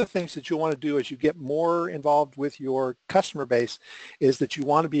one of the things that you want to do as you get more involved with your customer base is that you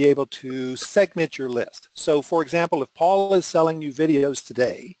want to be able to segment your list. So for example, if Paul is selling you videos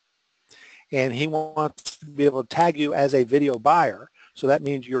today and he wants to be able to tag you as a video buyer, so that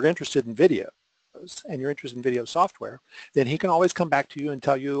means you're interested in videos and you're interested in video software, then he can always come back to you and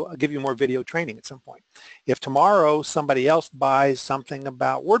give you more video training at some point. If tomorrow somebody else buys something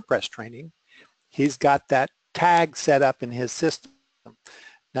about WordPress training, he's got that tag set up in his system.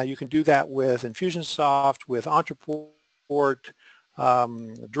 Now you can do that with Infusionsoft, with Entreport,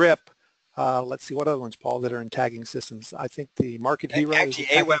 Drip. Let's see what other ones, Paul, that are in tagging systems. I think the Market Hero actually,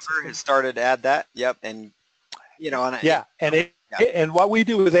 is a Aweber has started to add that. Yep, and and what we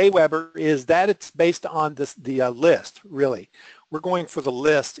do with Aweber is that it's based on the list. Really, we're going for the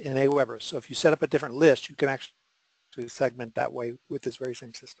list in Aweber. So if you set up a different list, you can actually segment that way with this very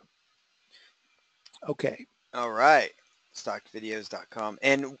same system. Okay. All right. Stockvideos.com.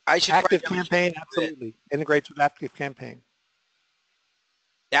 And I should ActiveCampaign, absolutely. Integrates with ActiveCampaign.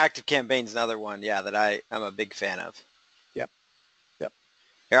 ActiveCampaign is another one, yeah, that I'm a big fan of. Yep.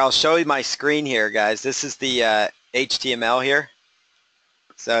 Here, I'll show you my screen here, guys. This is the HTML here.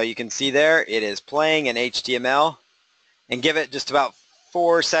 So you can see there, it is playing in HTML. And give it just about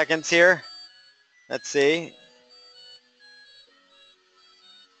 4 seconds here. Let's see.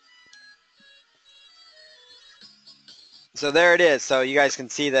 So there it is. So you guys can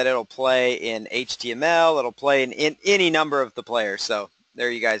see that it'll play in HTML. It'll play in any number of the players. So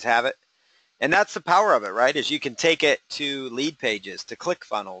there you guys have it. And that's the power of it, right? Is you can take it to lead pages, to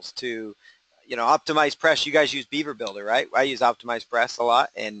ClickFunnels, to, Optimize Press. You guys use Beaver Builder, right? I use Optimize Press a lot,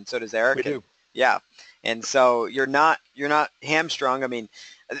 and so does Eric. We do. Yeah. And so you're not hamstrung. I mean,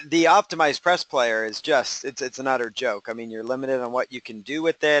 the Optimize Press player is just, it's an utter joke. I mean, you're limited on what you can do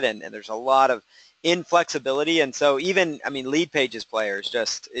with it, and there's a lot of inflexibility. And so even, lead pages players,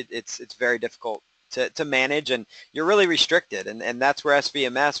 just, it's very difficult to manage, and you're really restricted. And that's where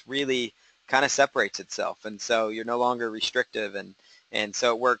SVMS really kind of separates itself. And so you're no longer restrictive, and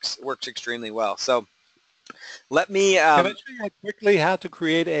so it works extremely well. So let me... Can I show you quickly how to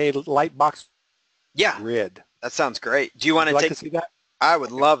create a Lightbox grid? That sounds great. Do you want to see that? I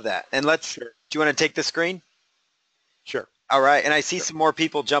would love that. And do you want to take the screen? Sure. All right. And I see some more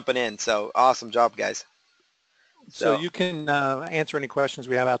people jumping in. So awesome job, guys. So you can answer any questions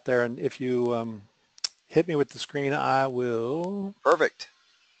we have out there. And if you hit me with the screen, I will... Perfect.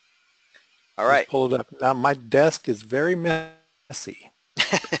 All right. Pull it up. Now, my desk is very messy.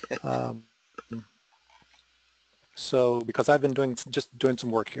 So because I've been just doing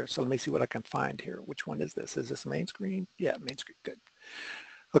some work here. So let me see what I can find here. Which one is this? Is this main screen? Yeah, main screen. Good.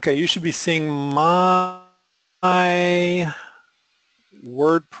 Okay, you should be seeing my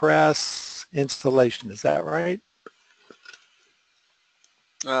WordPress installation. Is that right?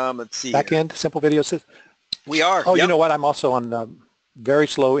 Let's see. Backend, simple video system. We are. Oh, you know what? I'm also on very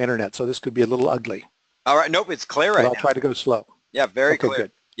slow internet, so this could be a little ugly. All right. Nope, it's clear right now. I'll try to go slow. Yeah, very clear.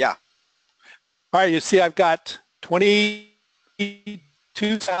 Good. Yeah. All right, you see I've got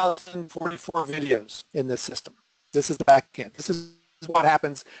 22,044 videos in this system. This is the back end. This is what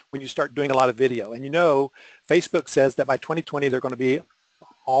happens when you start doing a lot of video. And you know, Facebook says that by 2020, they're going to be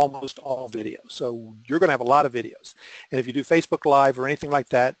almost all video. So you're going to have a lot of videos. And if you do Facebook Live or anything like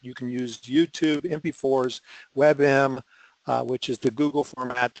that, you can use YouTube, MP4s, WebM, which is the Google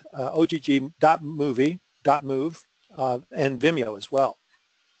format, OGG.movie, .move, and Vimeo as well.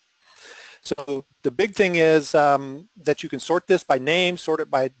 So the big thing is that you can sort this by name, sort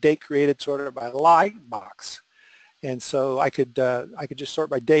it by date created, sort it by lightbox. And so I could just sort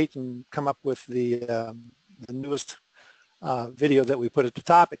by date and come up with the newest video that we put at the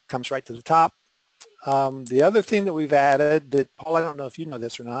top. It comes right to the top. The other thing that we've added that, Paul, I don't know if you know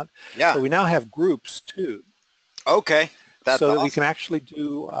this or not, Yeah. but we now have groups too. Okay. That's so awesome. that we can actually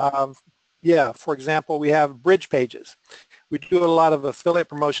do, yeah, for example, we have bridge pages. We do a lot of affiliate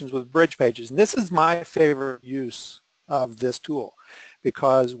promotions with bridge pages. And this is my favorite use of this tool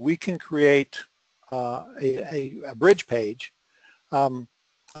because we can create a bridge page. Let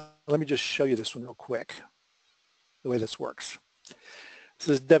me just show you this one real quick, the way this works. This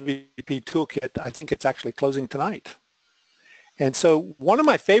is WP Toolkit. I think it's actually closing tonight. And so one of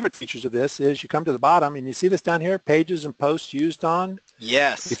my favorite features of this is you come to the bottom and you see this down here, pages and posts used on.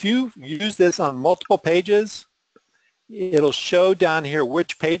 Yes. If you use this on multiple pages, it'll show down here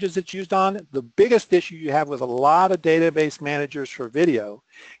which pages it's used on. The biggest issue you have with a lot of database managers for video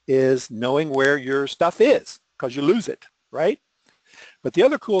is knowing where your stuff is because you lose it, right? But the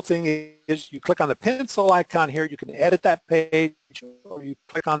other cool thing is you click on the pencil icon here, you can edit that page, or you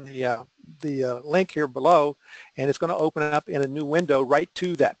click on the link here below, and it's going to open up in a new window right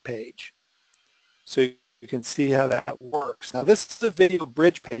to that page. So you can see how that works. Now this is a video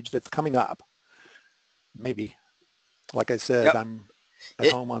bridge page that's coming up. Maybe, like I said, Yep. I'm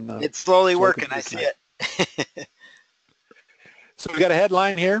at home on the... It's slowly working, I see it. So we got a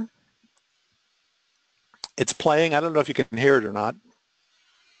headline here. It's playing. I don't know if you can hear it or not.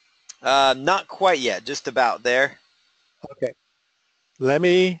 Not quite yet, just about there. Okay. Let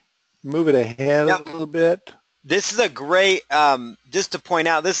me move it ahead a little bit. This is a great, just to point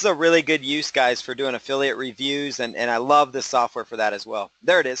out, this is a really good use, guys, for doing affiliate reviews, and I love the software for that as well.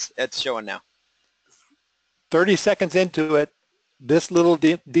 There it is. It's showing now. 30 seconds into it, this little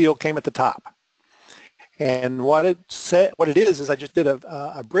deal came at the top. And what it is I just did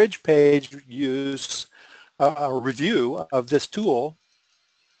a bridge page use, a review of this tool.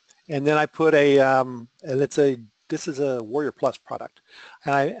 And then I put and this is a Warrior Plus product,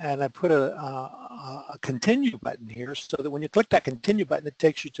 and I put a continue button here so that when you click that continue button, it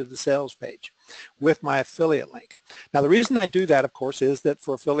takes you to the sales page with my affiliate link. Now the reason I do that, of course, is that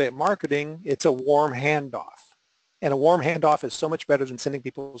for affiliate marketing, it's a warm handoff, and a warm handoff is so much better than sending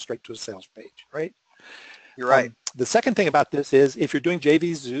people straight to a sales page, right? You're right. The second thing about this is if you're doing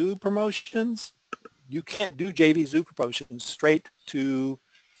JVZoo promotions, you can't do JVZoo promotions straight to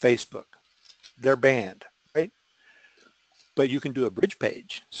Facebook. They're banned, right? But you can do a bridge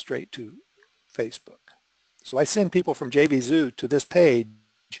page straight to Facebook. So I send people from JVZoo to this page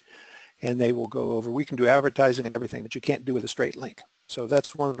and they will go over. We can do advertising and everything that you can't do with a straight link. So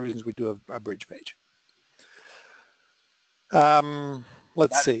that's one of the reasons we do a bridge page.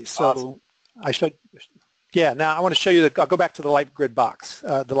 Let's see. So awesome. I showed, yeah, now I want to show you, I'll go back to the light grid box,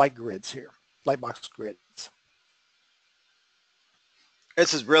 the light grids here, light box grids.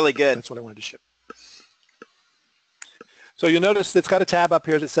 This is really good. That's what I wanted to show. So you'll notice it's got a tab up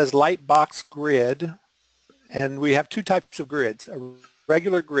here that says light box grid, and we have two types of grids, a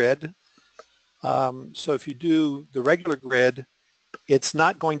regular grid. So if you do the regular grid, it's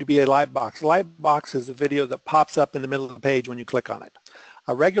not going to be a light box. Light box is a video that pops up in the middle of the page when you click on it.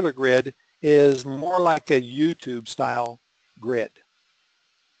 A regular grid is more like a YouTube style grid,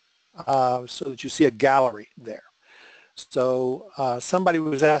 so that you see a gallery there. So somebody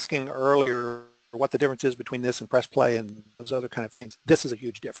was asking earlier what the difference is between this and press play and those other kind of things. This is a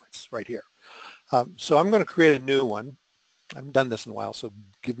huge difference right here. So I'm going to create a new one. I haven't done this in a while, so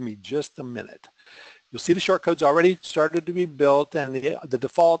give me just a minute. You'll see the shortcodes already started to be built, and the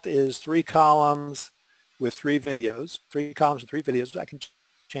default is 3 columns with 3 videos, 3 columns and 3 videos. I can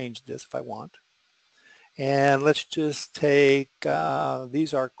change this if I want. And let's just take,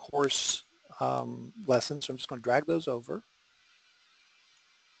 these are course lessons, so I'm just going to drag those over.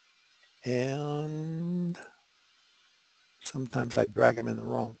 And sometimes I drag them in the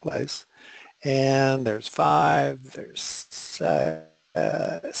wrong place. And there's 5, there's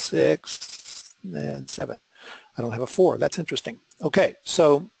 6, and 7. I don't have a 4. That's interesting. Okay,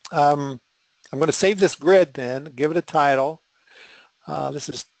 so I'm going to save this grid then, give it a title. This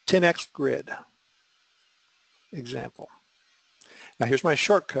is 10x grid example. Now here's my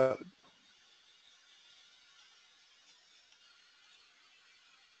shortcode.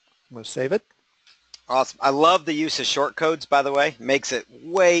 I'm going to save it. Awesome. I love the use of short codes, by the way. Makes it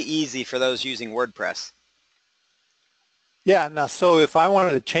way easy for those using WordPress. Yeah, now so if I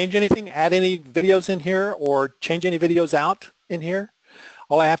wanted to change anything, add any videos in here or change any videos out in here,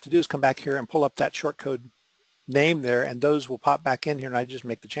 all I have to do is come back here and pull up that shortcode name there, and those will pop back in here, and I just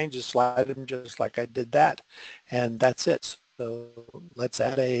make the changes, slide them just like I did that, and that's it. So let's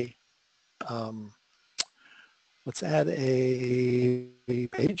add a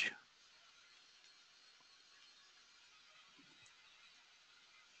page.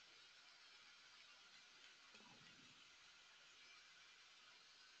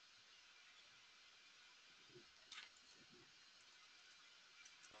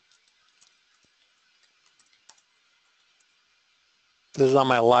 This is on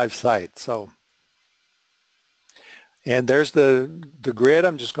my live site, so. And there's the grid.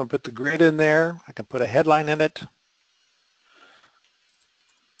 I'm just going to put the grid in there. I can put a headline in it.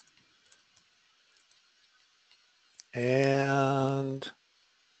 And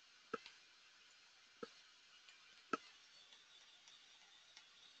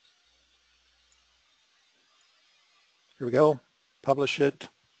here we go. Publish it.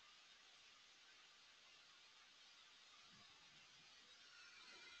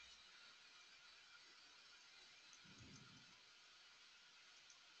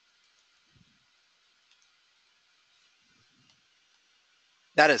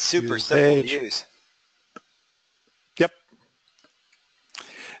 That is super Use simple to page. use. Yep.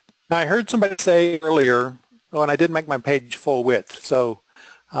 Now I heard somebody say earlier, oh, and I did make my page full width. So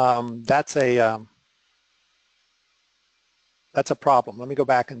that's a problem. Let me go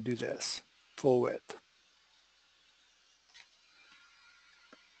back and do this. Full width.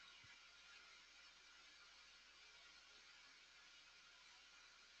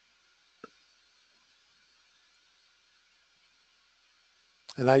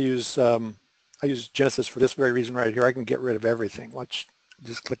 And I use Genesis for this very reason right here. I can get rid of everything. Watch,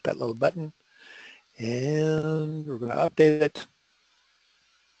 just click that little button, and we're going to update it.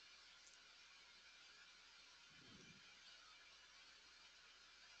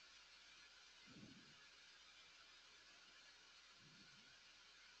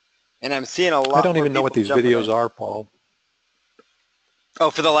 And I'm seeing a I lot don't more even know what people these jumping videos in. are, Paul. Oh,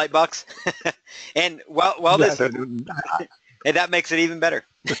 for the light box? And well, this, and that makes it even better.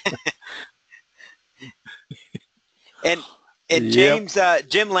 And Yep. James,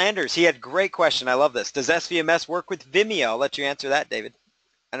 Jim Landers, he had a great question. I love this. Does SVMS work with Vimeo? I'll let you answer that, David.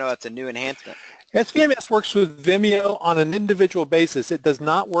 I know that's a new enhancement. SVMS works with Vimeo on an individual basis. It does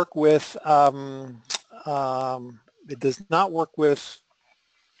not work with Vimeo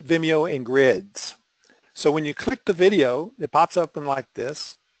in grids. So when you click the video, it pops up in like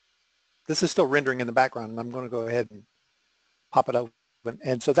this. This is still rendering in the background, and I'm going to go ahead and pop it open.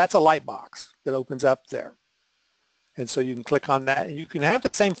 And so that's a light box that opens up there. And so you can click on that, and you can have the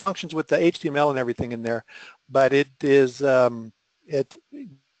same functions with the HTML and everything in there, but it is the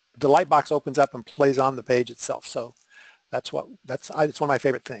light box opens up and plays on the page itself. So it's one of my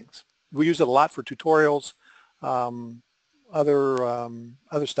favorite things. We use it a lot for tutorials, other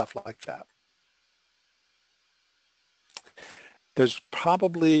stuff like that. There's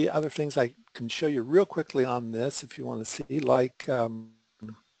probably other things I can show you real quickly on this if you want to see, like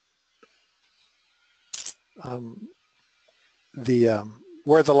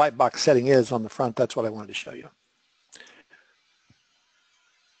where the light box setting is on the front. That's what I wanted to show you.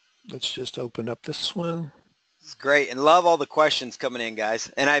 Let's just open up this one. It's great, and love all the questions coming in,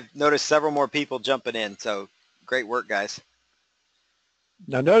 guys. And I've noticed several more people jumping in, so great work, guys.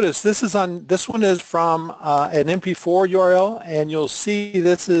 Now notice this one is from an MP4 URL, and you'll see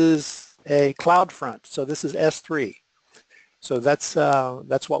this is a CloudFront. So this is S3. So that's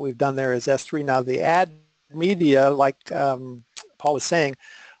what we've done there is S3. Now the add media, like Paul was saying,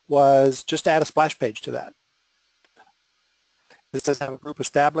 was just add a splash page to that. This doesn't have a group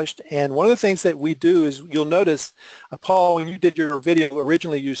established. And one of the things that we do is you'll notice, Paul, when you did your video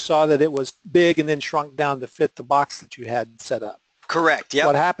originally, you saw that it was big and then shrunk down to fit the box that you had set up. Correct, yep.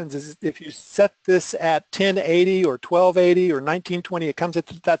 What happens is if you set this at 1080 or 1280 or 1920, it comes at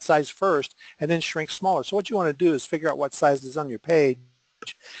that size first and then shrinks smaller. So what you want to do is figure out what size is on your page,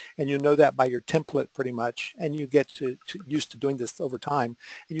 and you know that by your template pretty much, and you get used to doing this over time,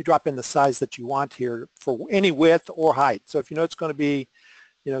 and you drop in the size that you want here for any width or height. So if you know it's going to be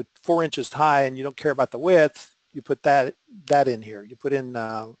 4 inches high and you don't care about the width, you put that in here. You put in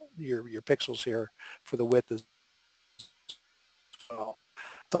your pixels here for the width as well.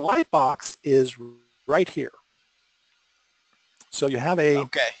 The light box is right here. So you have a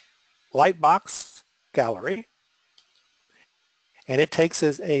light box gallery, and it takes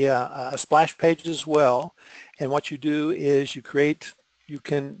a splash page as well. And what you do is you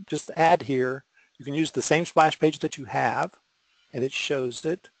can just add here, you can use the same splash page that you have, and it shows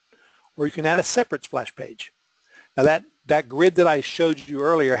it, or you can add a separate splash page. Now that grid that I showed you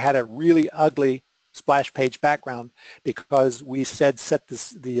earlier had a really ugly splash page background because we said set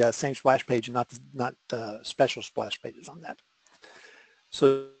the same splash page and not special splash pages on that.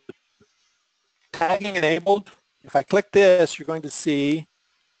 So tagging enabled, if I click this, you're going to see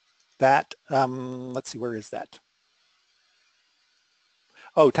that, let's see, where is that?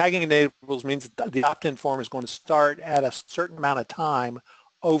 Oh, tagging enables means that the opt-in form is going to start at a certain amount of time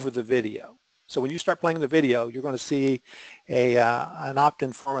over the video. So when you start playing the video, you're going to see an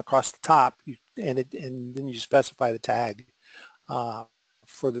opt-in form across the top, and then you specify the tag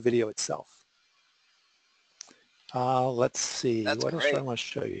for the video itself. Let's see, That's what else great. do I want to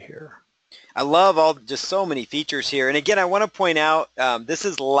show you here? I love just so many features here. And again, I want to point out this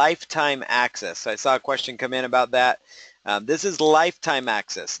is lifetime access. I saw a question come in about that. This is lifetime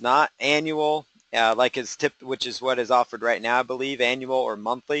access, not annual, like is which is what is offered right now, I believe, annual or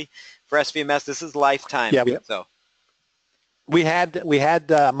monthly. For SVMS, this is lifetime. Yeah, so we had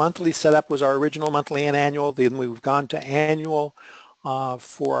monthly set up was our original monthly and annual. Then we've gone to annual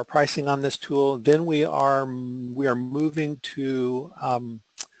for our pricing on this tool. Then we are moving to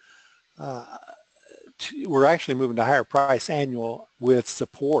we're actually moving to higher price annual with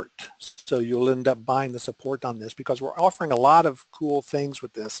support. So you'll end up buying the support on this because we're offering a lot of cool things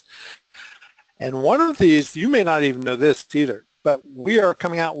with this. And one of these, you may not even know this either, but we are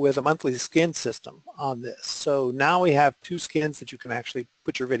coming out with a monthly skin system on this. So now we have 2 skins that you can actually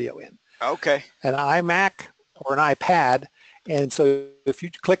put your video in. okay. An iMac or an iPad. And so if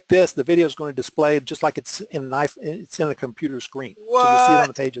you click this, the video is going to display just like it's in a computer screen. What? So you'll see it on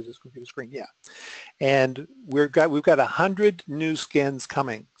the page of this computer screen. Yeah. And we've got 100 new skins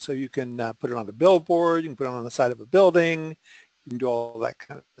coming. So you can put it on a billboard, you can put it on the side of a building, you can do all that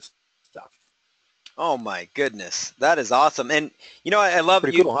kind of stuff. Oh my goodness, that is awesome. And you know, I love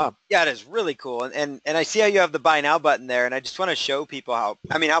Pretty cool, huh? Yeah, it is really cool. And I see how you have the buy now button there, and I just want to show people how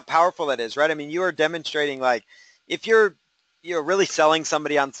powerful that is, right? I mean, you are demonstrating, like, if you're really selling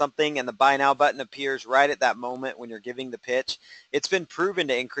somebody on something and the buy now button appears right at that moment when you're giving the pitch, it's been proven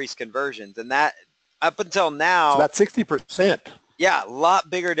to increase conversions. And that up until now, it's about 60%. Yeah, a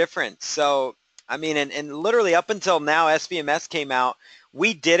lot bigger difference. So, I mean, and literally up until now, SVMS came out.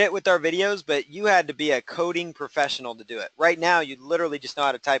 We did it with our videos, but you had to be a coding professional to do it. Right now, you literally just know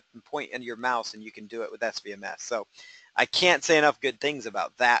how to type and point into your mouse, and you can do it with SVMS. So I can't say enough good things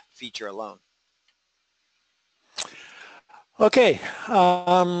about that feature alone. Okay,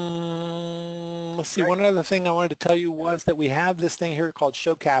 let's see. One other thing I wanted to tell you was that we have this thing here called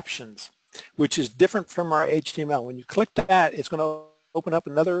Show Captions, which is different from our HTML. When you click that, it's going to open up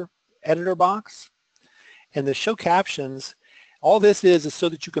another editor box. And the Show Captions, all this is so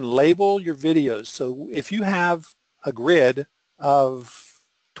that you can label your videos. So if you have a grid of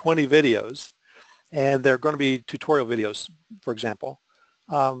 20 videos, and they're going to be tutorial videos, for example,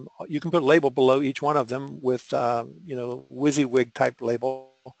 you can put a label below each one of them with, WYSIWYG type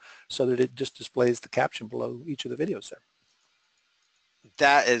label so that it just displays the caption below each of the videos there.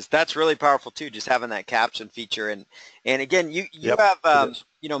 That's really powerful too, just having that caption feature. And again, you Yep, have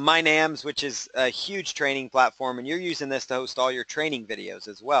MyNAMS, which is a huge training platform, and you're using this to host all your training videos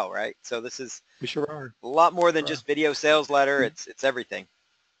as well, right? So this is we sure are. A lot more than just video sales letter. It's everything.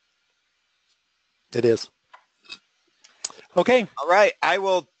 It is. Okay. All right, I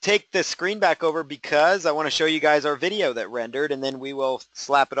will take the screen back over because I want to show you guys our video that rendered, and then we will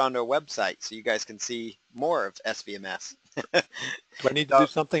slap it onto a website so you guys can see more of SVMS. Do I need to do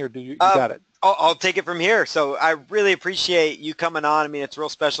something, or do you got it? I'll take it from here. So I really appreciate you coming on. I mean, it's a real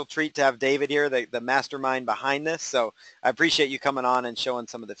special treat to have David here, the mastermind behind this. So I appreciate you coming on and showing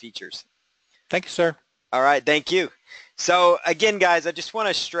some of the features. Thank you, sir. All right, thank you. So again, guys, I just want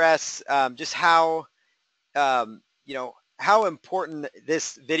to stress just how, how important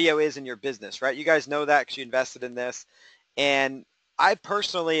this video is in your business, right? You guys know that because you invested in this. And I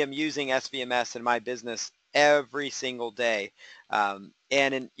personally am using SVMS in my business every single day.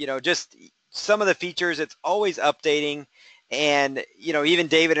 Just some of the features, it's always updating. And, even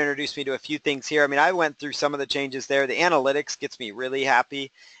David introduced me to a few things here. I mean, I went through some of the changes there. The analytics gets me really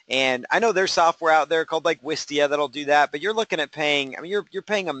happy. And I know there's software out there called like Wistia that'll do that, but you're looking at paying, you're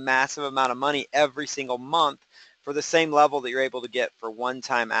paying a massive amount of money every single month for the same level that you're able to get for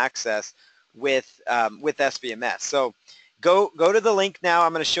one-time access with SVMS. So go to the link now.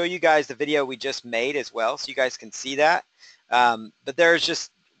 I'm going to show you guys the video we just made as well, so you guys can see that. But there's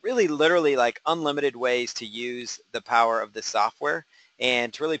just really literally like unlimited ways to use the power of this software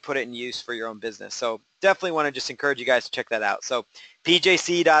and to really put it in use for your own business. So definitely want to just encourage you guys to check that out. So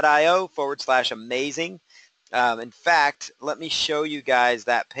pjc.io/amazing. In fact, let me show you guys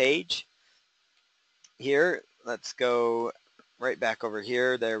that page here. Let's go right back over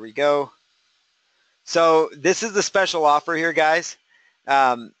here. There we go. So this is the special offer here, guys.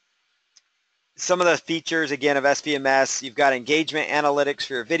 Some of the features, again, of SVMS, you've got engagement analytics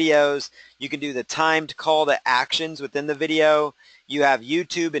for your videos. You can do the timed call to actions within the video. You have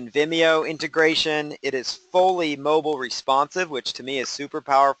YouTube and Vimeo integration. It is fully mobile responsive, which to me is super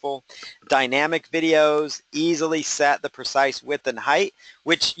powerful. Dynamic videos, easily set the precise width and height,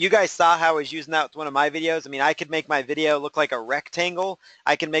 which you guys saw how I was using that with one of my videos. I mean, I could make my video look like a rectangle.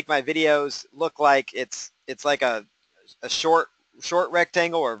 I can make my videos look like it's like a short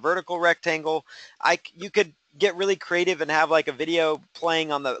rectangle or vertical rectangle. You could get really creative and have like a video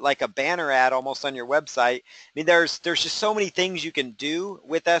playing on the like a banner ad almost on your website. I mean, there's just so many things you can do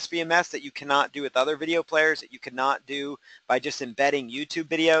with SVMS that you cannot do with other video players, that you cannot do by just embedding YouTube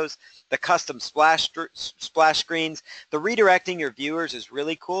videos. The custom splash screens, the redirecting your viewers is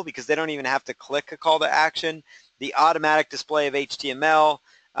really cool because they don't even have to click a call to action. The automatic display of HTML.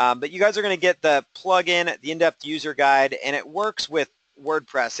 But you guys are going to get the plugin, the in-depth user guide, and it works with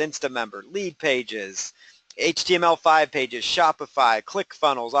WordPress, Instamember, lead pages, HTML5 pages, Shopify,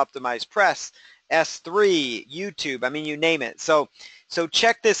 ClickFunnels, Optimized Press, S3, YouTube, I mean, you name it. So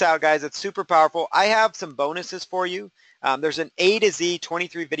check this out, guys. It's super powerful. I have some bonuses for you. There's an A to Z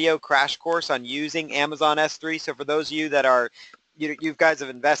 23 video crash course on using Amazon S3. So for those of you that are, you guys have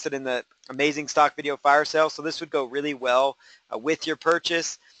invested in the amazing stock video Firesale, so this would go really well with your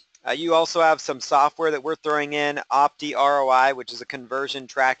purchase. You also have some software that we're throwing in, Opti ROI, which is a conversion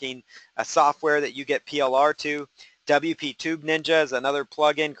tracking software that you get PLR to. WP Tube Ninja is another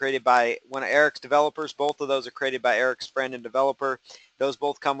plugin created by one of Eric's developers. Both of those are created by Eric's friend and developer. Those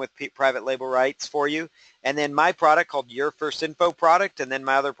both come with private label rights for you. And then my product called Your First Info product, and then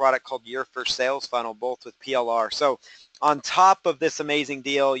my other product called Your First Sales Funnel, both with PLR. So on top of this amazing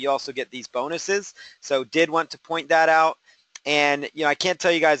deal, you also get these bonuses. So did want to point that out. And, I can't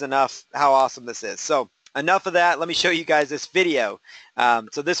tell you guys enough how awesome this is. So enough of that. Let me show you guys this video.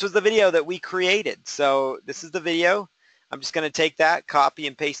 So this was the video that we created. So this is the video. I'm just going to take that, copy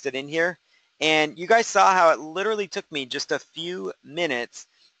and paste it in here. And you guys saw how it literally took me just a few minutes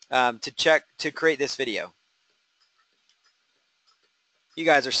to create this video. You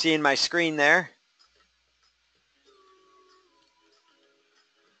guys are seeing my screen there.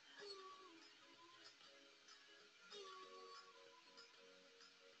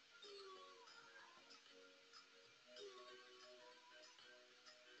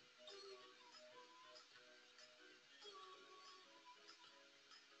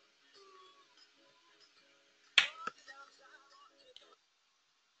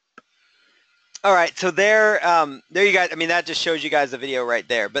 All right, so there you guys, I mean, that just shows you guys the video right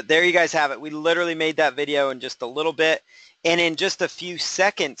there. But there you guys have it. We literally made that video in just a little bit. And in just a few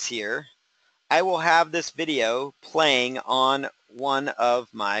seconds here, I will have this video playing on one of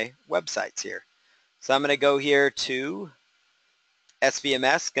my websites here. So I'm going to go here to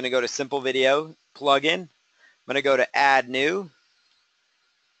SVMS, going to go to Simple Video Plugin. I'm going to go to Add New.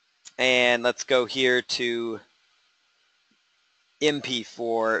 And let's go here to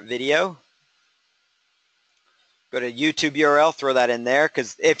MP4 Video. Go to YouTube URL, throw that in there,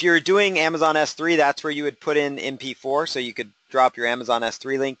 because if you're doing Amazon S3, that's where you would put in MP4, so you could drop your Amazon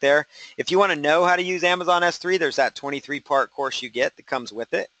S3 link there. If you want to know how to use Amazon S3, there's that 23-part course you get that comes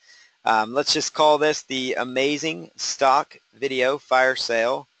with it. Let's just call this the Amazing Stock Video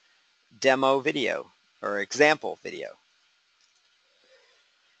Firesale Demo Video, or Example Video.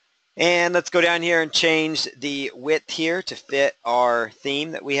 And let's go down here and change the width here to fit our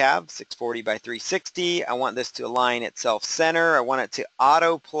theme that we have, 640 by 360. I want this to align itself center. I want it to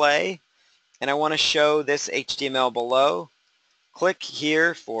autoplay, and I want to show this HTML below. Click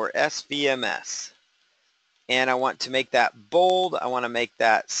here for SVMS. And I want to make that bold. I want to make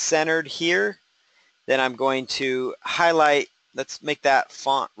that centered here. Then I'm going to highlight. Let's make that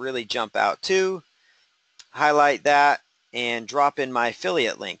font really jump out too. Highlight that and drop in my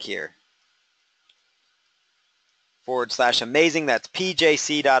affiliate link here. /amazing. That's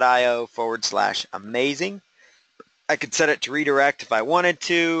pjc.io/amazing. I could set it to redirect if I wanted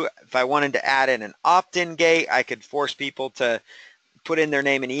to. If I wanted to add in an opt-in gate, I could force people to put in their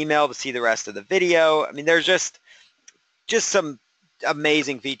name and email to see the rest of the video. I mean, there's just some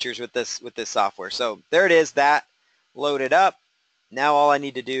amazing features with this software. So there it is, that loaded up. Now all I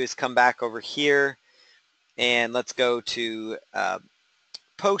need to do is come back over here and let's go to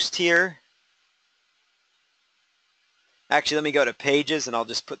post here. Actually, let me go to pages and I'll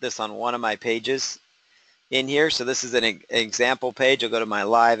just put this on one of my pages in here. So this is an example page. I'll go to my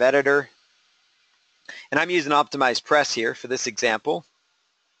live editor. And I'm using Optimized Press here for this example.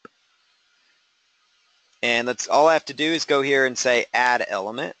 And all I have to do is go here and say add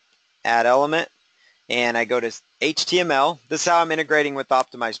element, and I go to HTML. This is how I'm integrating with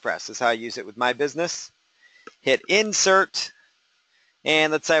Optimized Press. This is how I use it with my business. Hit insert,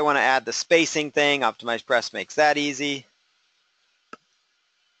 and let's say I want to add the spacing thing. Optimized Press makes that easy.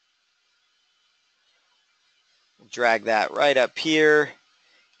 Drag that right up here.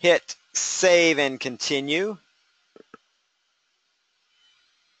 Hit save and continue.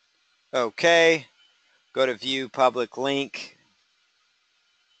 Okay. Go to view public link.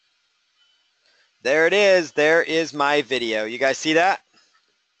 There it is. There is my video. You guys see that?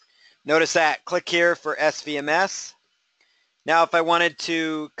 Notice that. Click here for SVMS. Now if I wanted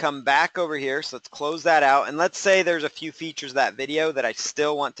to come back over here, so let's close that out, and let's say there's a few features of that video that I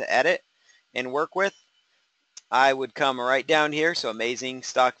still want to edit and work with. I would come right down here, so amazing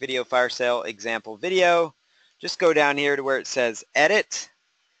stock video fire sale example video. Just go down here to where it says edit,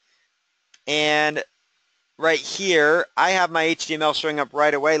 and right here I have my HTML showing up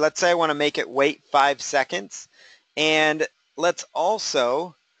right away. Let's say I want to make it wait 5 seconds, and let's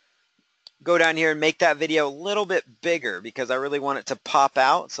also go down here and make that video a little bit bigger because I really want it to pop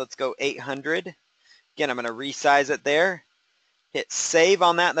out. So let's go 800. Again, I'm going to resize it there. Hit save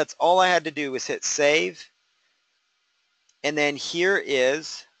on that. That's all I had to do was hit save. And then here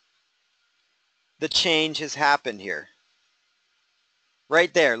is the change has happened here.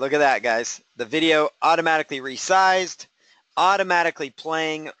 Right there. Look at that, guys. The video automatically resized, automatically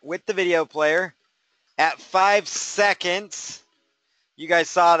playing with the video player. At 5 seconds, you guys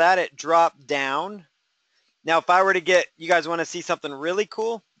saw that. It dropped down. Now, if I were to get, you guys want to see something really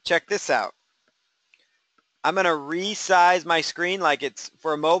cool? Check this out. I'm going to resize my screen like it's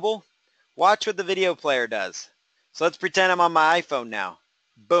for a mobile. Watch what the video player does. So let's pretend I'm on my iPhone now.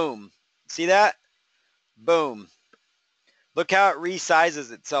 Boom. See that? Boom. Look how it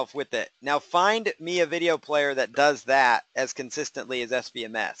resizes itself with it. Now find me a video player that does that as consistently as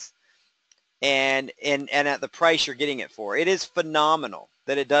SVMS. And at the price you're getting it for. It is phenomenal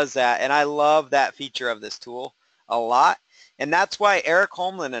that it does that. And I love that feature of this tool a lot. And that's why Eric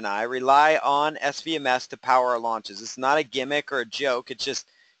Holmlin and I rely on SVMS to power our launches. It's not a gimmick or a joke. It's just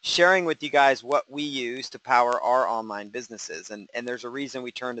sharing with you guys what we use to power our online businesses. And there's a reason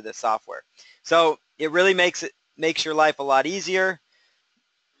we turn to this software. So it really makes your life a lot easier.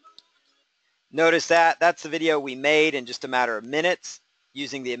 Notice that. That's the video we made in just a matter of minutes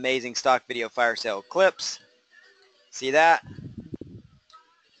using the amazing stock video fire sale clips. See that?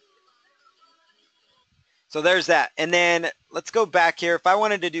 So there's that. And then let's go back here. If I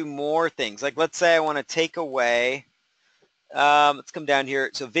wanted to do more things, like let's say I want to take away, let's come down here.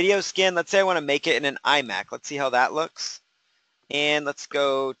 So video skin, let's say I want to make it in an iMac. Let's see how that looks. And let's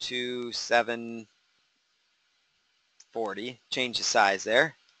go to 740, change the size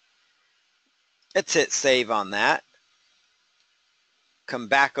there. Let's hit save on that. Come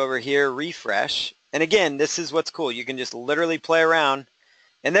back over here, refresh. And again, this is what's cool. You can just literally play around.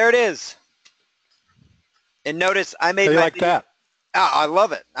 And there it is. And notice I made How do you my like that? Oh, I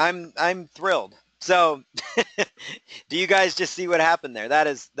love it. I'm thrilled. So do you guys just see what happened there? That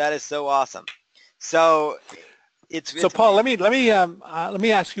is so awesome. So So Paul, let me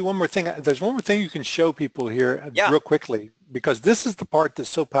ask you one more thing. There's one more thing you can show people here real quickly, because this is the part that's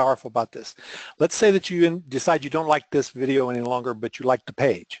so powerful about this. Let's say that you decide you don't like this video any longer, but you like the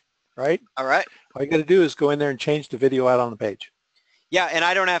page, right? All right. All you got to do is go in there and change the video out on the page. Yeah, and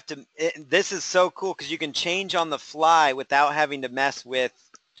I don't have to, this is so cool because you can change on the fly without having to mess with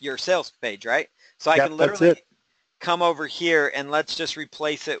your sales page, right? So I can literally come over here and let's just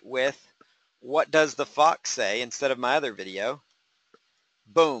replace it with what does the fox say instead of my other video.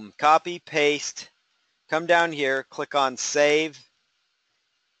 Boom, copy, paste, come down here, click on save,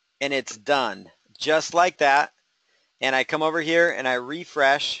 and it's done. Just like that. And I come over here and I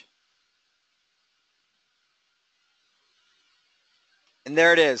refresh. And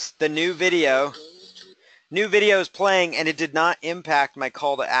there it is, the new video. New video is playing, and it did not impact my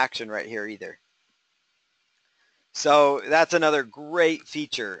call to action right here either. So that's another great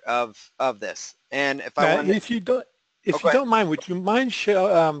feature of this. And if I want, if you don't mind, would you mind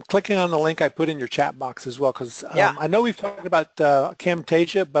clicking on the link I put in your chat box as well? Because I know we've talked about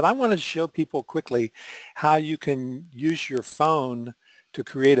Camtasia, but I want to show people quickly how you can use your phone to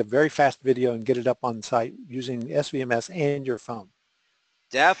create a very fast video and get it up on site using SVMS and your phone.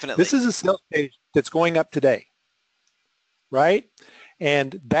 Definitely. This is a sales page that's going up today, right?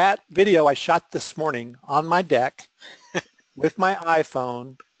 And that video I shot this morning on my deck with my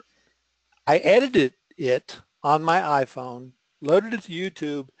iPhone. I edited it on my iPhone, loaded it to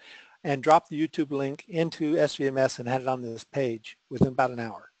YouTube, and dropped the YouTube link into SVMS and had it on this page within about an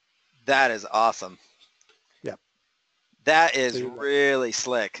hour. That is awesome. Yep. That is There you go. really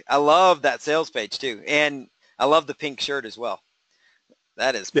slick. I love that sales page too. And I love the pink shirt as well.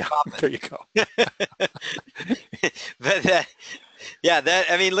 That is Yeah, popping. there you go. But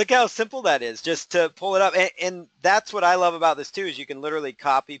I mean, look how simple that is just to pull it up. And that's what I love about this too, is you can literally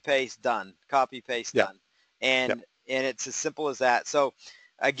copy, paste, done, copy, paste, Yep. done. And, Yep. and it's as simple as that. So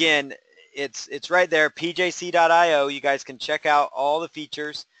again, it's right there, pjc.io. You guys can check out all the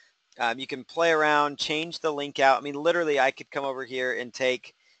features. You can play around, change the link out. I mean, literally I could come over here and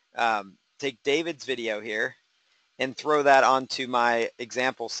take David's video here and throw that onto my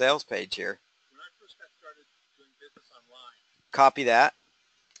example sales page here. When I first got started doing business online, copy that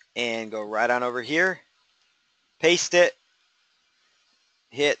and go right on over here, paste it,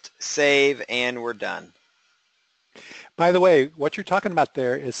 hit save, and we're done. by the way, what you're talking about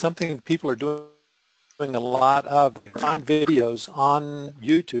there is something people are doing a lot of on videos on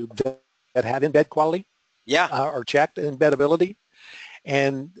YouTube that have embed quality, Yeah. or checked embeddability,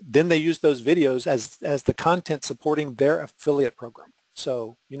 and then they use those videos as the content supporting their affiliate program.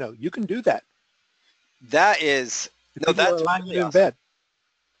 So, you know, you can do that. That is, If no, people are that's allowing really you to awesome. embed.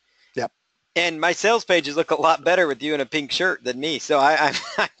 Yep. And my sales pages look a lot better with you in a pink shirt than me. So I'm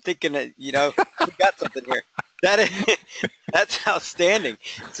thinking that, you know, we got something here. That's outstanding.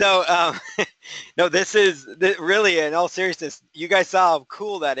 So, no, this is really, in all seriousness, you guys saw how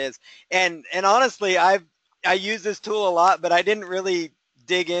cool that is. And honestly, I use this tool a lot, but I didn't really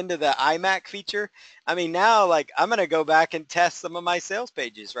dig into the iMac feature. I mean, now, like, I'm going to go back and test some of my sales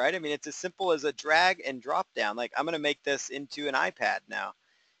pages, right? I mean, it's as simple as a drag and drop down. Like, I'm going to make this into an iPad now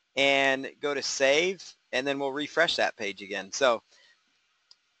and go to save, and then we'll refresh that page again. So,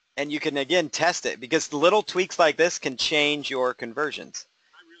 and you can, again, test it, because the little tweaks like this can change your conversions.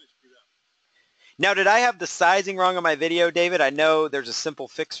 I really screwed up. Now, did I have the sizing wrong on my video, David? I know there's a simple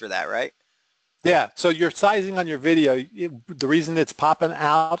fix for that, right? Yeah, so your sizing on your video, the reason it's popping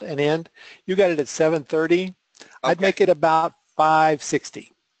out and in, you got it at 730. I'd Okay. make it about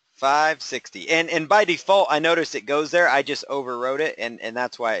 560. 560. And by default, I noticed it goes there. I just overwrote it, and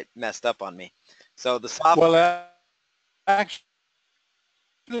that's why it messed up on me. So the software. Well, actually,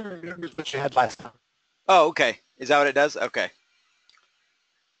 here's what you had last time. Oh, okay. Is that what it does? Okay.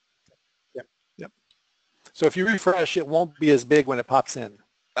 Yep, yep. So if you refresh, it won't be as big when it pops in.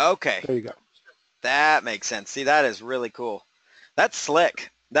 Okay. There you go. That makes sense. See, that is really cool. That's slick.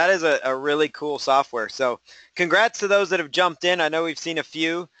 That is a really cool software. So congrats to those that have jumped in. I know we've seen a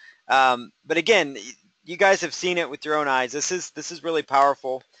few. But again, you guys have seen it with your own eyes. This is really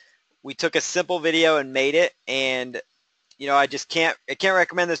powerful. We took a simple video and made it, and you know, I can't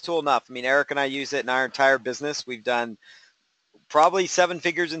recommend this tool enough. I mean, Eric and I use it in our entire business. We've done probably 7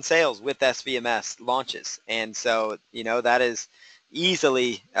 figures in sales with SVMS launches, and so, you know, that is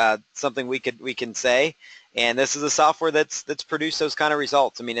easily something we can say. And this is a software that's produced those kind of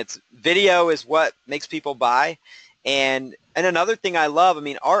results. I mean, it's video is what makes people buy. And another thing I love, I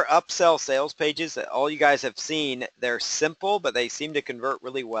mean, our upsell sales pages that all you guys have seen, they're simple, but they seem to convert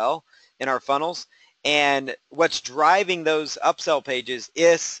really well in our funnels. And what's driving those upsell pages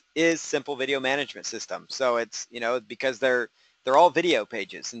is simple video management system. So it's, you know, because they're all video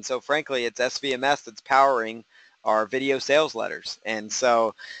pages. And so frankly, it's SVMS that's powering our video sales letters. And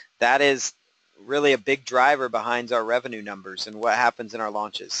so that is really a big driver behind our revenue numbers and what happens in our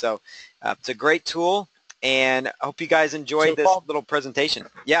launches. So it's a great tool, and I hope you guys enjoyed this little presentation.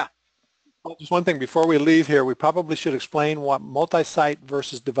 Yeah. Well, just one thing before we leave here, we probably should explain what multi-site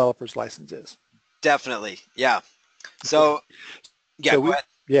versus developer's license is. Definitely. Yeah. So, yeah, so go ahead.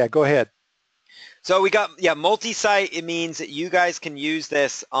 Yeah, go ahead. So we got, yeah, multi-site. It means that you guys can use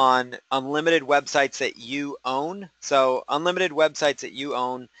this on unlimited websites that you own. So unlimited websites that you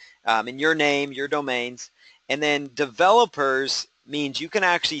own in your name, your domains. And then developers means you can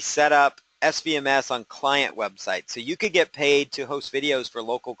actually set up SVMS on client websites. So you could get paid to host videos for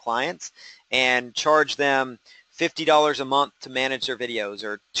local clients and charge them $50 a month to manage their videos,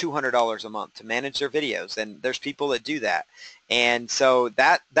 or $200 a month to manage their videos. And there's people that do that. And so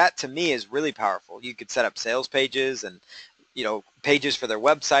that to me is really powerful. You could set up sales pages and, you know, pages for their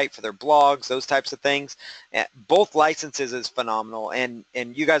website, for their blogs, those types of things. Both licenses is phenomenal. And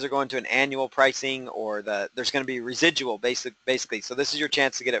you guys are going to an annual pricing, or there's going to be residual basically. So this is your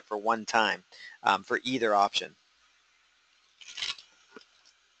chance to get it for one time for either option.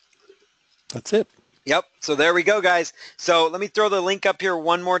 That's it. Yep. So there we go, guys. So let me throw the link up here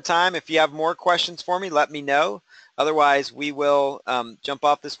one more time. If you have more questions for me, let me know. Otherwise, we will jump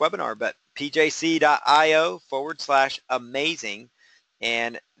off this webinar. But pjc.io/amazing.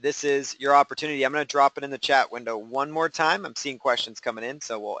 And this is your opportunity. I'm going to drop it in the chat window one more time. I'm seeing questions coming in,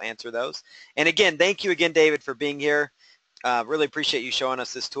 so we'll answer those. And again, thank you again, David, for being here. Really appreciate you showing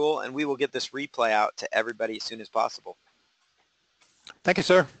us this tool, and we will get this replay out to everybody as soon as possible. Thank you,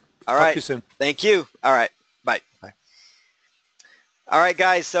 sir. All Talk to right. you soon. Thank you. All right. Bye. Bye. All right,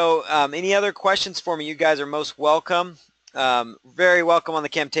 guys. So any other questions for me? You guys are most welcome. Very welcome on the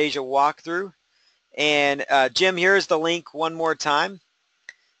Camtasia walkthrough. And Jim, here's the link one more time.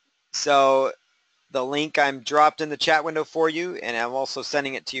 So the link I'm dropped in the chat window for you, and I'm also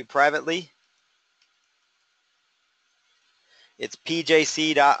sending it to you privately. It's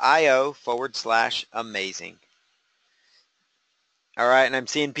pjc.io/amazing. All right, and I'm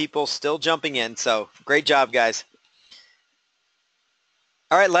seeing people still jumping in, so great job, guys.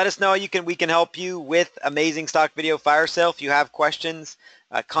 All right, let us know. We can help you with Amazing Stock Video Fire Sale. If you have questions,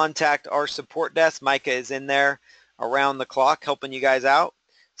 contact our support desk. Micah is in there around the clock helping you guys out.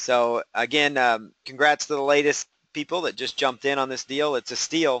 So again, congrats to the latest people that just jumped in on this deal. It's a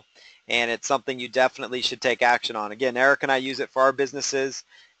steal, and it's something you definitely should take action on. Again, Eric and I use it for our businesses,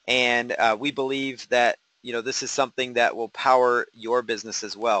 and we believe that this is something that will power your business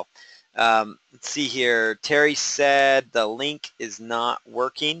as well. Let's see here. Terry said the link is not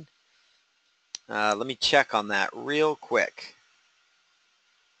working. Let me check on that real quick.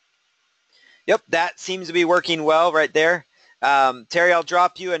 Yep, that seems to be working well right there. Terry, I'll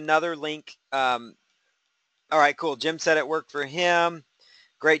drop you another link. All right, cool. Jim said it worked for him.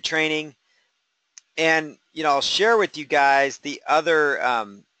 Great training. And I'll share with you guys the other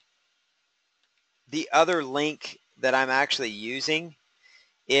link that I'm actually using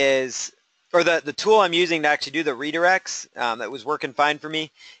is, or the tool I'm using to actually do the redirects that was working fine for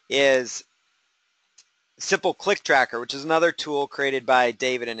me is Simple Click Tracker, which is another tool created by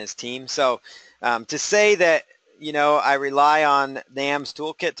David and his team. So to say that I rely on NAM's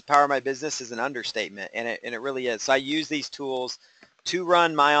toolkit to power my business is an understatement, and it really is. So I use these tools to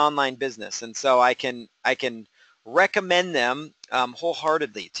run my online business, and so I can recommend them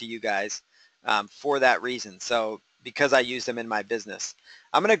wholeheartedly to you guys for that reason. So because I use them in my business.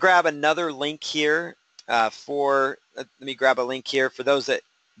 I'm going to grab another link here let me grab a link here for those that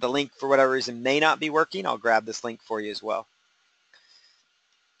the link for whatever reason may not be working. I'll grab this link for you as well.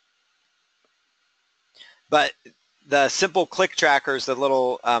 But the Simple Click Tracker is the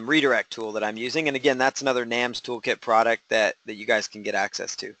little redirect tool that I'm using. And again, that's another NAM's Toolkit product that you guys can get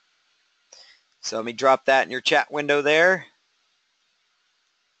access to. So let me drop that in your chat window there.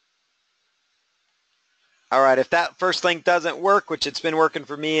 All right, if that first link doesn't work, which it's been working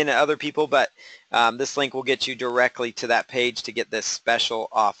for me and other people, but this link will get you directly to that page to get this special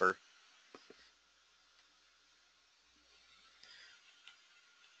offer.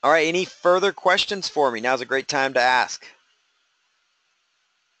 All right, any further questions for me? Now's a great time to ask.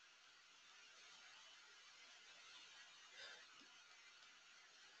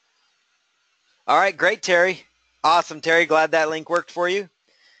 All right, great, Terry. Awesome, Terry. Glad that link worked for you.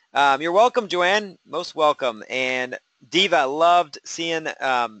 You're welcome, Joanne. Most welcome. And Diva, loved seeing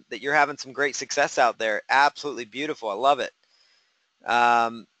that you're having some great success out there. Absolutely beautiful. I love it.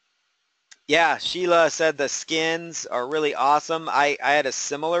 Yeah, Sheila said the skins are really awesome. I had a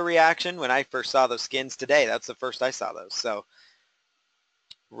similar reaction when I first saw those skins today. That's the first I saw those. So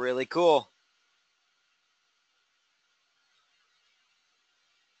really cool.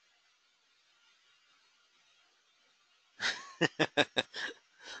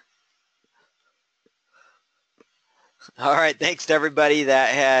 All right, thanks to everybody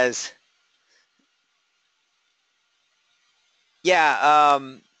that has. Yeah,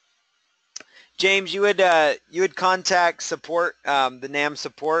 James, you would contact support, the NAM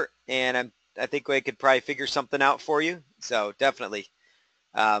support, and I think we could probably figure something out for you. So definitely.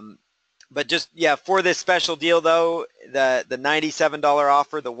 But just for this special deal though, the $97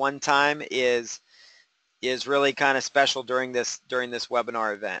 offer, the one time is really kind of special during this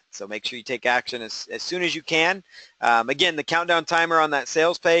webinar event. So make sure you take action as soon as you can. Again, the countdown timer on that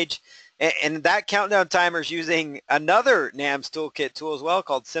sales page, and that countdown timer is using another NAM's Toolkit tool as well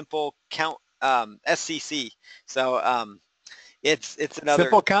called Simple Count SCC. So it's another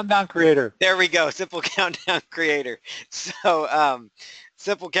Simple Countdown Creator. There we go, Simple Countdown Creator. So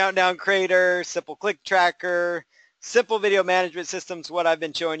Simple Countdown Creator, Simple Click Tracker, Simple Video Management Systems, what I've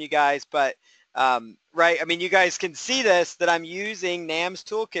been showing you guys. But right, I mean, you guys can see this, that I'm using NAM's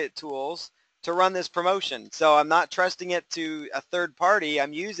Toolkit tools to run this promotion. So I'm not trusting it to a third party.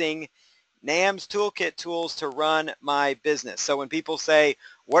 I'm using NAM's Toolkit tools to run my business. So when people say,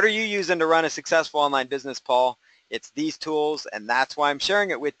 what are you using to run a successful online business, Paul? It's these tools, and that's why I'm sharing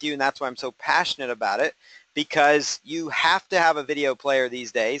it with you, and that's why I'm so passionate about it, because you have to have a video player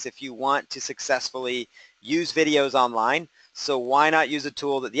these days if you want to successfully use videos online. So why not use a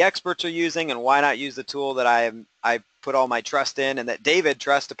tool that the experts are using, and why not use the tool that I put all my trust in and that David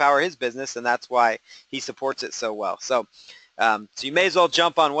trusts to power his business, and that's why he supports it so well. So you may as well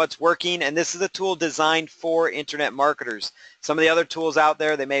jump on what's working, and this is a tool designed for internet marketers. Some of the other tools out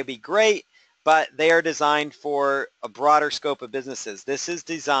there, they may be great, but they are designed for a broader scope of businesses. This is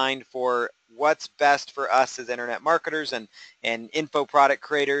designed for what's best for us as internet marketers and info product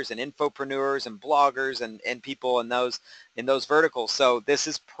creators and infopreneurs and bloggers and people in those verticals. So this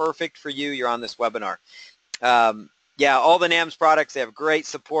is perfect for you. You're on this webinar. Yeah, all the NAMS products, they have great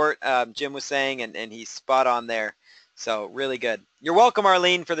support, Jim was saying, and he's spot on there. So really good. You're welcome,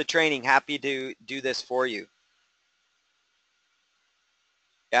 Arlene, for the training. Happy to do this for you.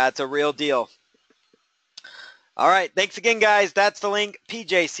 Yeah, it's a real deal. All right, thanks again, guys. That's the link,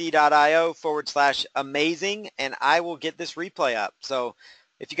 pjc.io/amazing, and I will get this replay up. So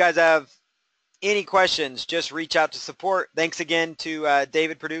if you guys have any questions, just reach out to support. Thanks again to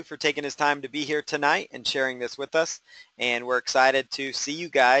David Perdue for taking his time to be here tonight and sharing this with us. And we're excited to see you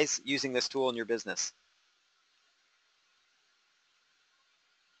guys using this tool in your business.